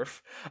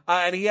Scarf,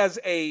 and he has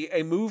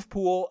a move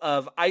pool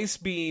of Ice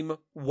Beam,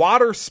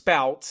 Water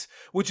Spout,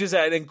 which is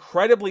an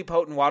incredibly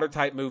potent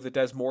water-type move that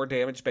does more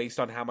damage based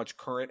on how much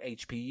current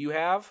HP you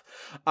have,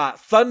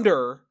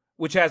 Thunder,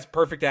 which has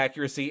perfect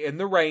accuracy in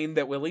the rain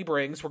that Willie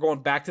brings. We're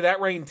going back to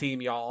that rain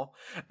team, y'all.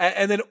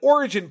 And then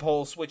Origin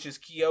Pulse, which is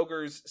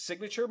Kyogre's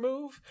signature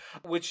move,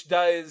 which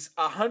does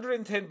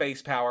 110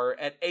 base power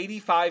at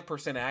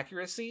 85%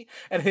 accuracy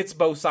and hits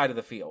both sides of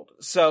the field.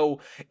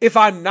 So if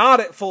I'm not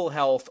at full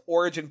health,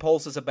 Origin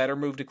Pulse is a better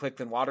move to click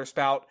than Water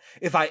Spout.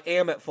 If I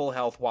am at full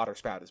health, Water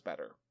Spout is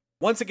better.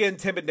 Once again,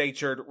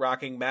 timid-natured,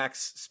 rocking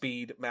max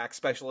speed, max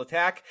special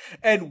attack,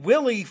 and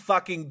Willie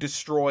fucking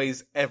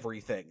destroys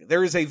everything.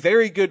 There is a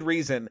very good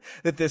reason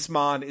that this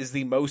Mon is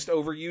the most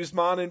overused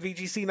Mon in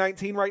VGC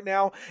 19 right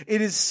now. It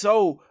is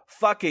so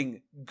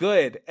fucking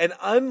good. And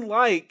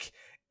unlike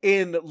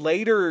in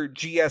later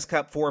GS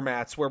Cup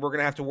formats where we're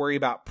going to have to worry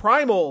about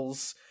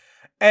primals,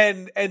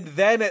 and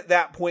then at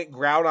that point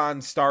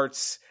Groudon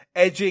starts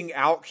edging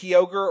out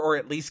Kyogre, or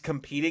at least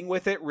competing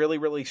with it really,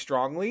 really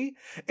strongly.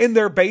 In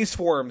their base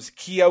forms,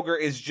 Kyogre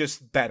is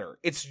just better.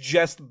 It's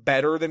just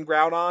better than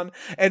Groudon,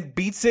 and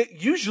beats it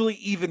usually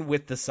even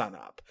with the sun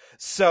up.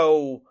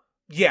 So,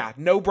 yeah,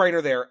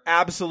 no-brainer there.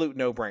 Absolute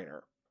no-brainer.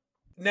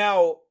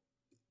 Now,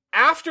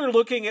 after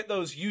looking at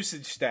those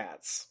usage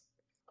stats,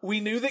 we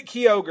knew that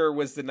Kyogre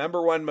was the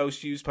number one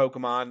most used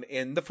Pokemon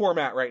in the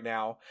format right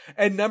now.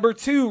 And number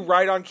two,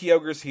 right on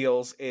Kyogre's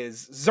heels,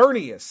 is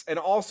Xerneas, and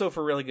also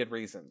for really good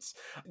reasons.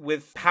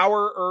 With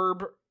Power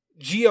Herb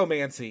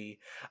Geomancy,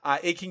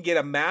 it can get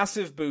a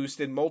massive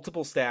boost in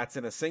multiple stats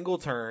in a single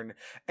turn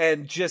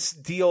and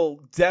just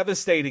deal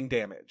devastating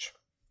damage.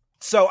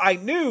 So I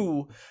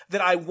knew that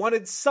I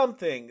wanted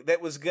something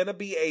that was going to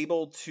be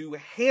able to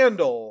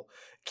handle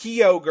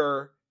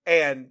Kyogre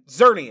and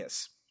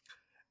Xerneas.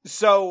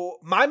 So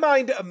my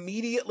mind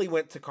immediately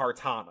went to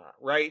Kartana,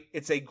 right?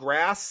 It's a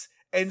grass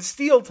and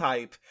steel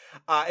type,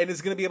 and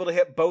is going to be able to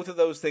hit both of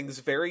those things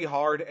very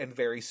hard and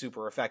very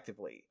super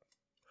effectively.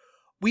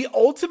 We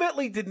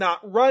ultimately did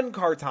not run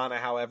Kartana,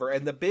 however,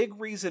 and the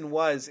big reason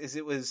was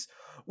it was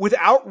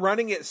without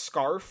running it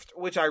scarfed,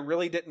 which I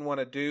really didn't want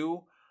to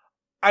do.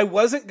 I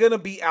wasn't going to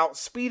be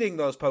outspeeding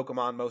those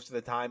Pokemon most of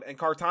the time, and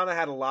Kartana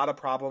had a lot of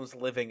problems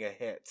living a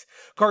hit.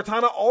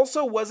 Kartana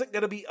also wasn't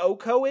going to be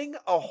OHKOing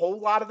a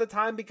whole lot of the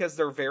time because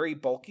they're very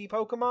bulky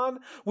Pokemon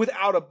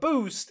without a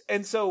boost,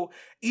 and so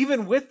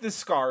even with the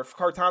Scarf,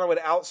 Kartana would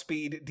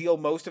outspeed, deal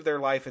most of their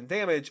life and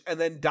damage, and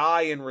then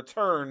die in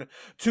return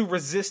to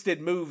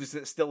resisted moves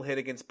that still hit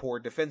against poor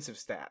defensive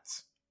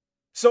stats.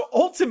 So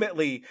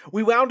ultimately,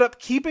 we wound up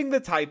keeping the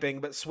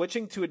typing, but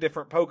switching to a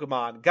different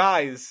Pokemon.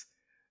 Guys,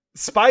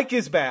 Spike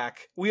is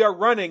back. We are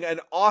running an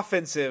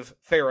offensive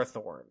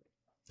Ferrothorn.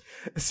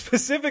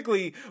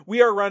 Specifically,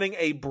 we are running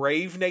a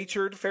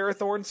brave-natured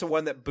Ferrothorn, so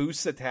one that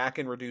boosts attack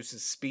and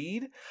reduces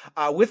speed.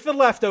 With the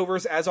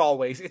leftovers, as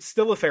always, it's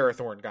still a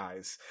Ferrothorn,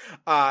 guys.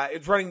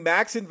 It's running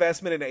max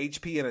investment in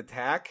HP and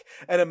attack,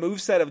 and a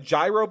moveset of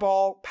Gyro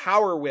Ball,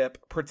 Power Whip,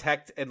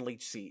 Protect, and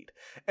Leech Seed.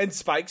 And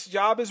Spike's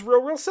job is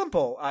real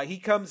simple. He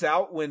comes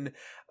out when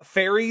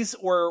fairies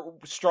or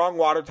strong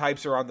water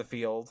types are on the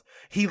field.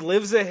 He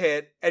lives a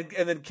hit and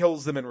then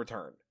kills them in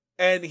return.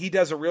 And he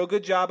does a real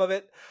good job of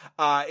it.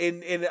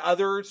 In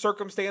other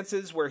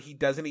circumstances where he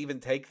doesn't even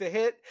take the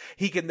hit,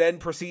 he can then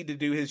proceed to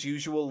do his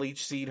usual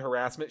Leech Seed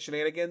harassment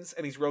shenanigans,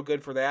 and he's real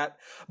good for that.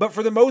 But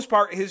for the most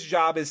part, his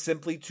job is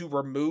simply to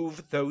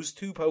remove those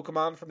two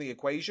Pokemon from the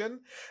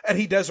equation, and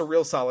he does a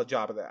real solid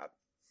job of that.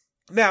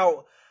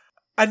 Now,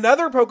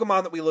 another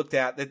Pokemon that we looked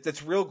at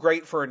that's real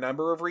great for a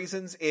number of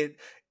reasons, it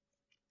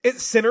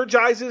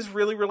synergizes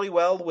really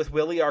well with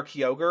Willie, our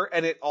Kyogre,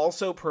 and it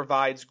also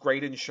provides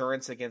great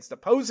insurance against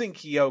opposing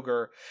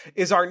Kyogre,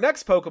 is our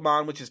next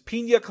Pokemon, which is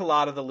Pina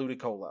Colada the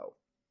Ludicolo.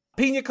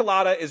 Pina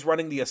Colada is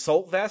running the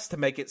Assault Vest to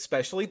make it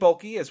specially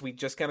bulky, as we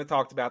just kind of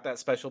talked about. That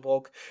special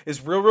bulk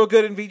is real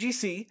good in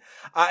VGC.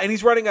 And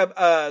he's running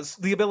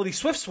the ability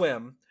Swift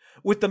Swim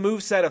with the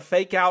moveset of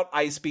Fake Out,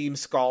 Ice Beam,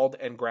 Scald,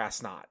 and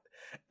Grass Knot.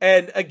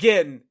 And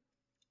again,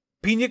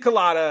 Pina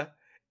Colada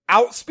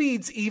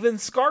outspeeds even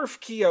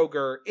Scarf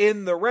Kyogre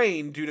in the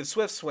rain due to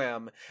Swift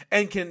Swim,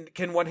 and can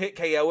one-hit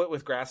KO it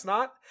with Grass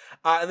Knot.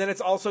 And then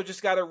it's also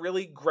just got a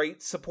really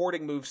great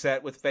supporting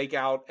moveset with Fake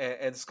Out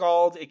and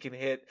Scald. It can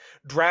hit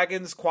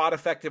Dragons quad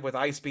effective with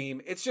Ice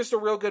Beam. It's just a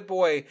real good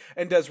boy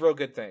and does real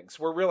good things.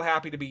 We're real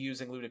happy to be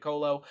using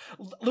Ludicolo.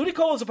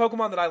 Ludicolo is a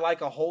Pokemon that I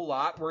like a whole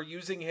lot. We're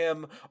using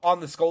him on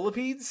the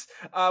Scolipeds,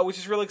 which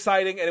is really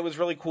exciting, and it was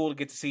really cool to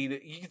get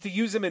to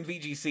use him in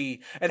VGC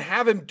and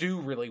have him do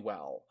really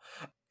well.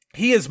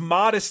 He is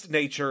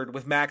modest-natured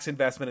with max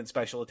investment in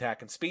special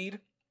attack and speed.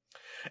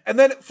 And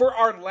then for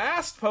our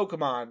last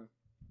Pokemon,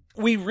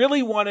 we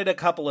really wanted a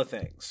couple of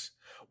things.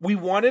 We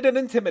wanted an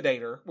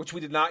Intimidator, which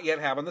we did not yet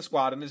have on the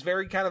squad, and is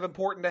very kind of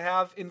important to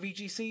have in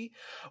VGC.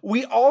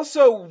 We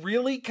also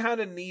really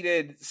kind of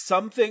needed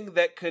something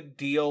that could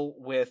deal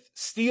with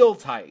steel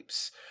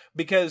types,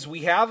 because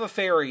we have a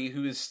fairy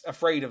who is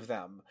afraid of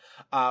them.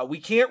 We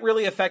can't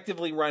really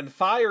effectively run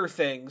fire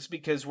things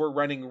because we're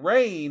running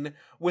rain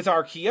with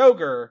our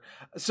Kyogre,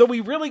 so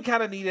we really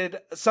kind of needed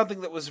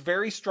something that was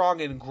very strong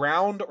in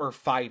ground or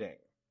fighting.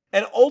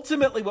 And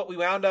ultimately what we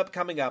wound up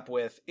coming up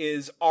with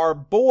is our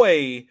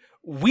boy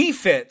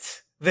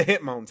Weefit the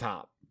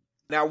Hitmontop.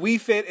 Now, Wii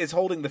Fit is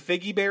holding the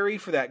Figgy Berry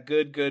for that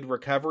good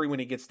recovery when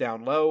he gets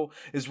down low,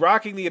 is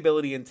rocking the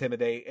ability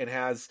Intimidate, and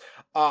has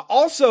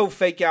also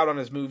Fake Out on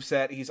his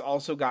moveset. He's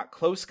also got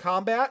Close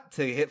Combat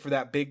to hit for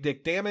that big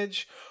dick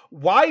damage,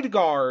 Wide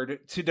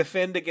Guard to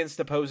defend against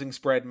opposing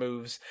spread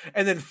moves,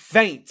 and then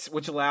Feint,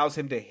 which allows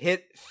him to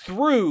hit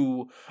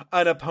through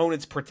an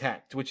opponent's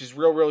Protect, which is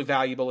really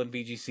valuable in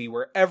VGC,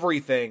 where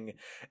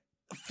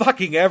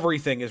fucking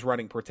everything is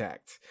running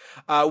Protect.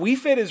 Wii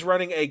Fit is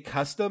running a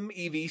custom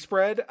EV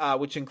spread,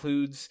 which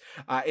includes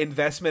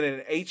investment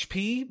in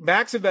HP,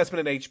 max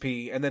investment in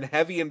HP, and then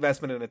heavy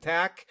investment in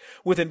attack,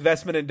 with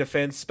investment in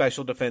defense,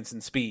 special defense,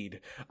 and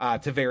speed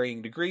to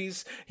varying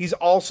degrees. He's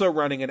also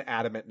running an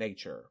Adamant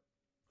Nature.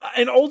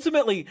 And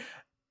ultimately,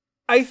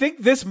 I think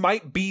this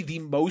might be the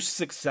most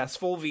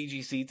successful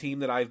VGC team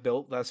that I've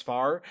built thus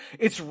far.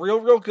 It's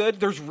real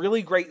good. There's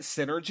really great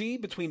synergy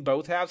between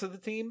both halves of the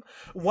team.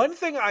 One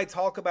thing I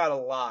talk about a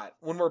lot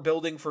when we're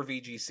building for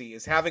VGC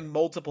is having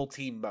multiple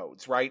team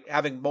modes, right?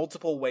 Having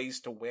multiple ways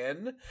to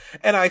win.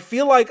 And I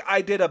feel like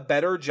I did a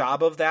better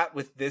job of that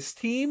with this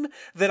team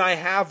than I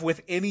have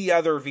with any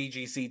other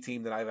VGC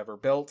team that I've ever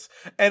built.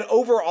 And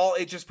overall,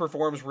 it just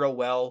performs real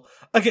well.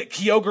 Again,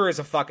 Kyogre is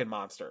a fucking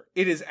monster.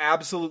 It is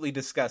absolutely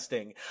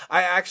disgusting.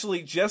 I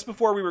actually, just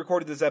before we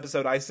recorded this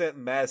episode, I sent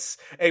Mess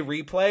a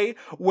replay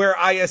where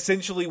I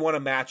essentially won a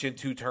match in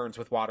 2 turns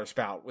with Water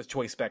Spout with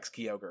Choice Specs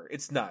Kyogre.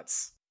 It's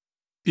nuts.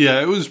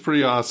 Yeah, it was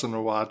pretty awesome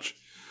to watch.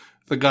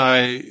 The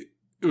guy,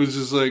 it was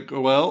just like,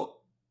 well,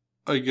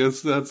 I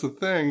guess that's a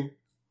thing.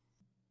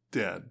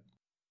 Dead.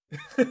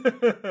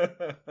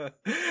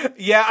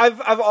 Yeah,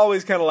 I've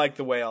always kind of liked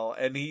the whale,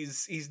 and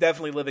he's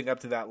definitely living up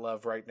to that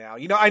love right now.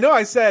 I know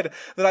I said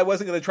that I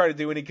wasn't going to try to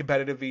do any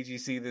competitive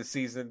VGC this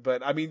season,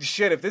 but I mean,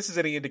 shit, if this is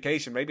any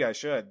indication, maybe I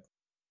should.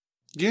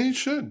 Yeah, you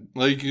should.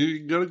 Like,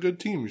 you got a good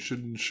team.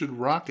 You should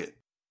rock it.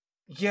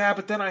 Yeah,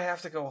 but then I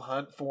have to go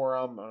hunt for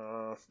them.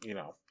 You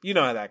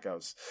know how that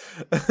goes.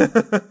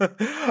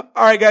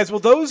 All right, guys. Well,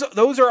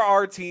 those are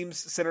our teams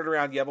centered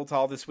around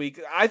Yveltal this week.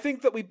 I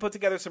think that we put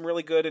together some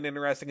really good and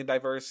interesting and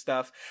diverse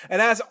stuff.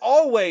 And as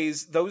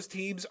always, those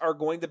teams are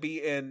going to be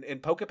in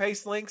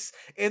PokePaste links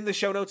in the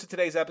show notes of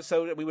today's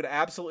episode. And we would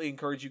absolutely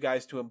encourage you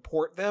guys to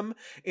import them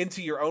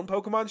into your own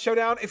Pokemon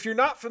Showdown. If you're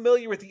not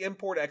familiar with the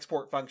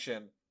import-export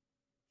function,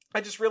 I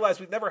just realized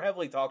we've never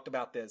heavily talked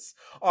about this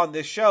on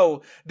this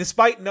show,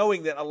 despite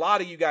knowing that a lot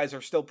of you guys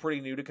are still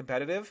pretty new to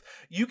competitive.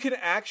 You can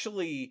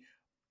actually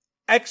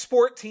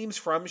export teams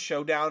from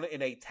Showdown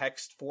in a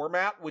text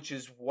format, which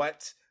is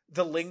what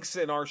the links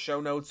in our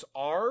show notes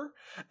are,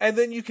 and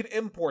then you can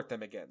import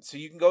them again. So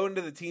you can go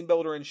into the team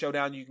builder in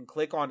Showdown, you can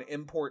click on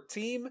import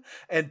team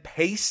and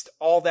paste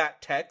all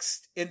that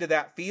text into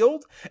that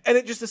field, and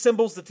it just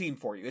assembles the team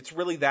for you. It's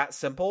really that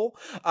simple,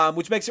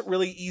 which makes it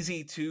really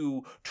easy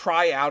to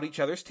try out each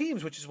other's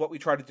teams, which is what we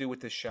try to do with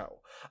this show.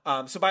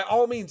 So by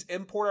all means,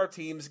 import our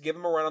teams, give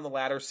them a run on the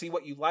ladder, see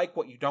what you like,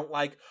 what you don't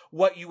like,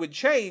 what you would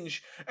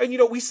change. And,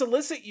 we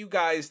solicit you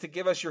guys to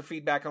give us your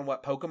feedback on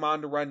what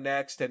Pokemon to run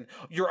next and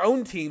your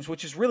own teams,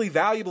 which is really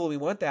valuable. We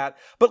want that.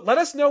 But let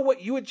us know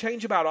what you would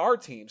change about our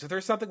teams. If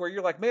there's something where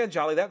you're like, man,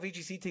 Jolly, that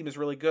VGC team is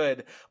really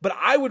good, but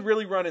I would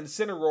really run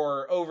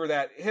Incineroar over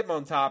that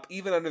Hitmontop,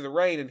 even under the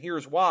rain, and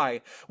here's why.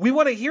 We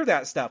want to hear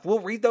that stuff. We'll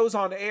read those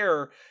on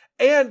air.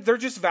 And they're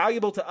just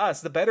valuable to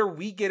us. The better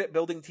we get at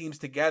building teams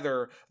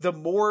together, the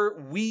more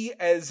we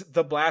as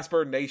the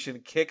Blastburn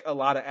Nation kick a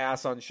lot of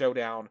ass on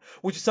Showdown,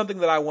 which is something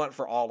that I want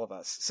for all of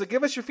us. So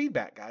give us your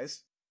feedback,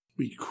 guys.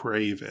 We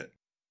crave it.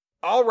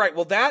 All right.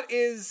 Well,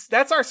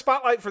 that's our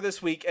spotlight for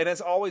this week. And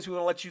as always, we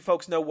want to let you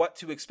folks know what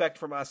to expect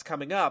from us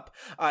coming up.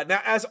 Now,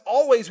 as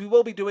always, we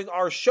will be doing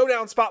our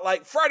Showdown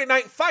Spotlight Friday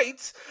Night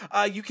Fights.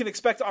 You can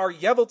expect our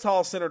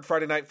Yveltal-centered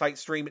Friday Night Fight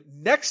stream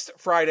next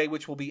Friday,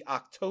 which will be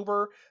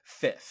October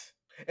 5th.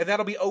 And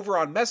that'll be over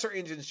on Messer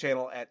Engine's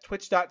channel at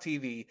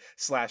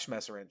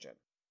twitch.tv/Messer Engine.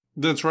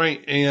 That's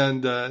right.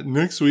 And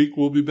next week,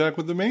 we'll be back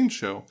with the main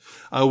show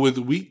with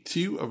week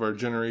 2 of our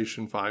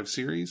Generation 5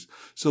 series.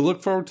 So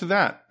look forward to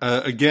that.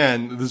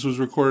 Again, this was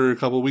recorded a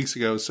couple of weeks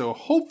ago, so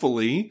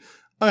hopefully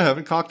I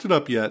haven't cocked it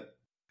up yet.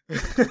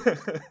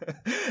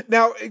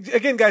 Now,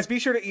 again, guys, be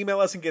sure to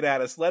email us and get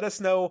at us. Let us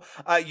know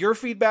your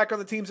feedback on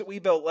the teams that we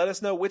built. Let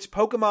us know which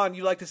Pokemon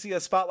you'd like to see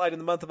us spotlight in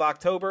the month of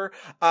October.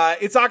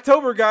 It's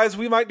October, guys.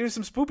 We might do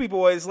some spoopy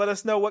boys. Let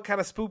us know what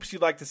kind of spoops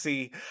you'd like to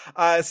see.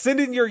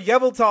 Send in your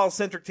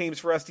Yveltal-centric teams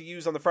for us to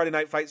use on the Friday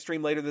Night Fight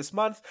stream later this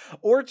month,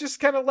 or just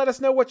kind of let us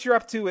know what you're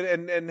up to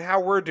and how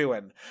we're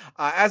doing.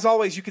 As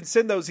always, you can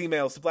send those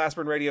emails to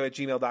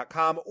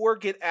blastburnradio@gmail.com or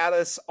get at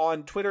us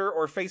on Twitter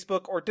or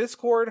Facebook or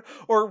Discord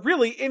or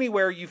really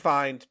anywhere you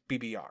find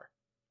BBR.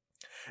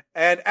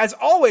 And as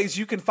always,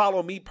 you can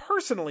follow me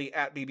personally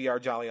at BBR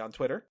Jolly on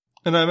Twitter.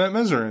 And I'm at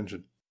Messer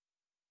Engine.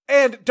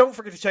 And don't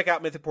forget to check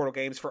out Mythic Portal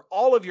Games for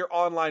all of your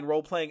online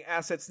role-playing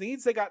assets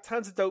needs. They got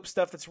tons of dope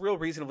stuff that's real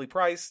reasonably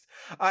priced.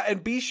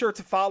 And be sure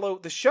to follow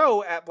the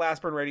show at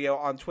Blastburn Radio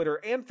on Twitter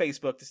and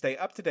Facebook to stay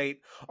up to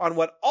date on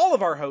what all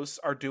of our hosts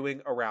are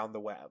doing around the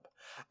web.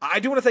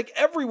 I do want to thank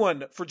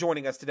everyone for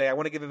joining us today. I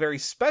want to give a very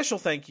special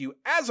thank you,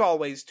 as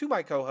always, to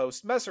my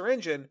co-host, Messer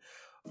Engine.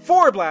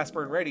 For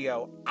Blastburn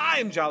Radio,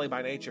 I'm Jolly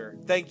by Nature.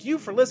 Thank you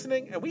for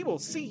listening, and we will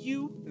see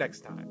you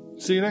next time.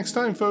 See you next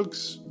time,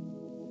 folks.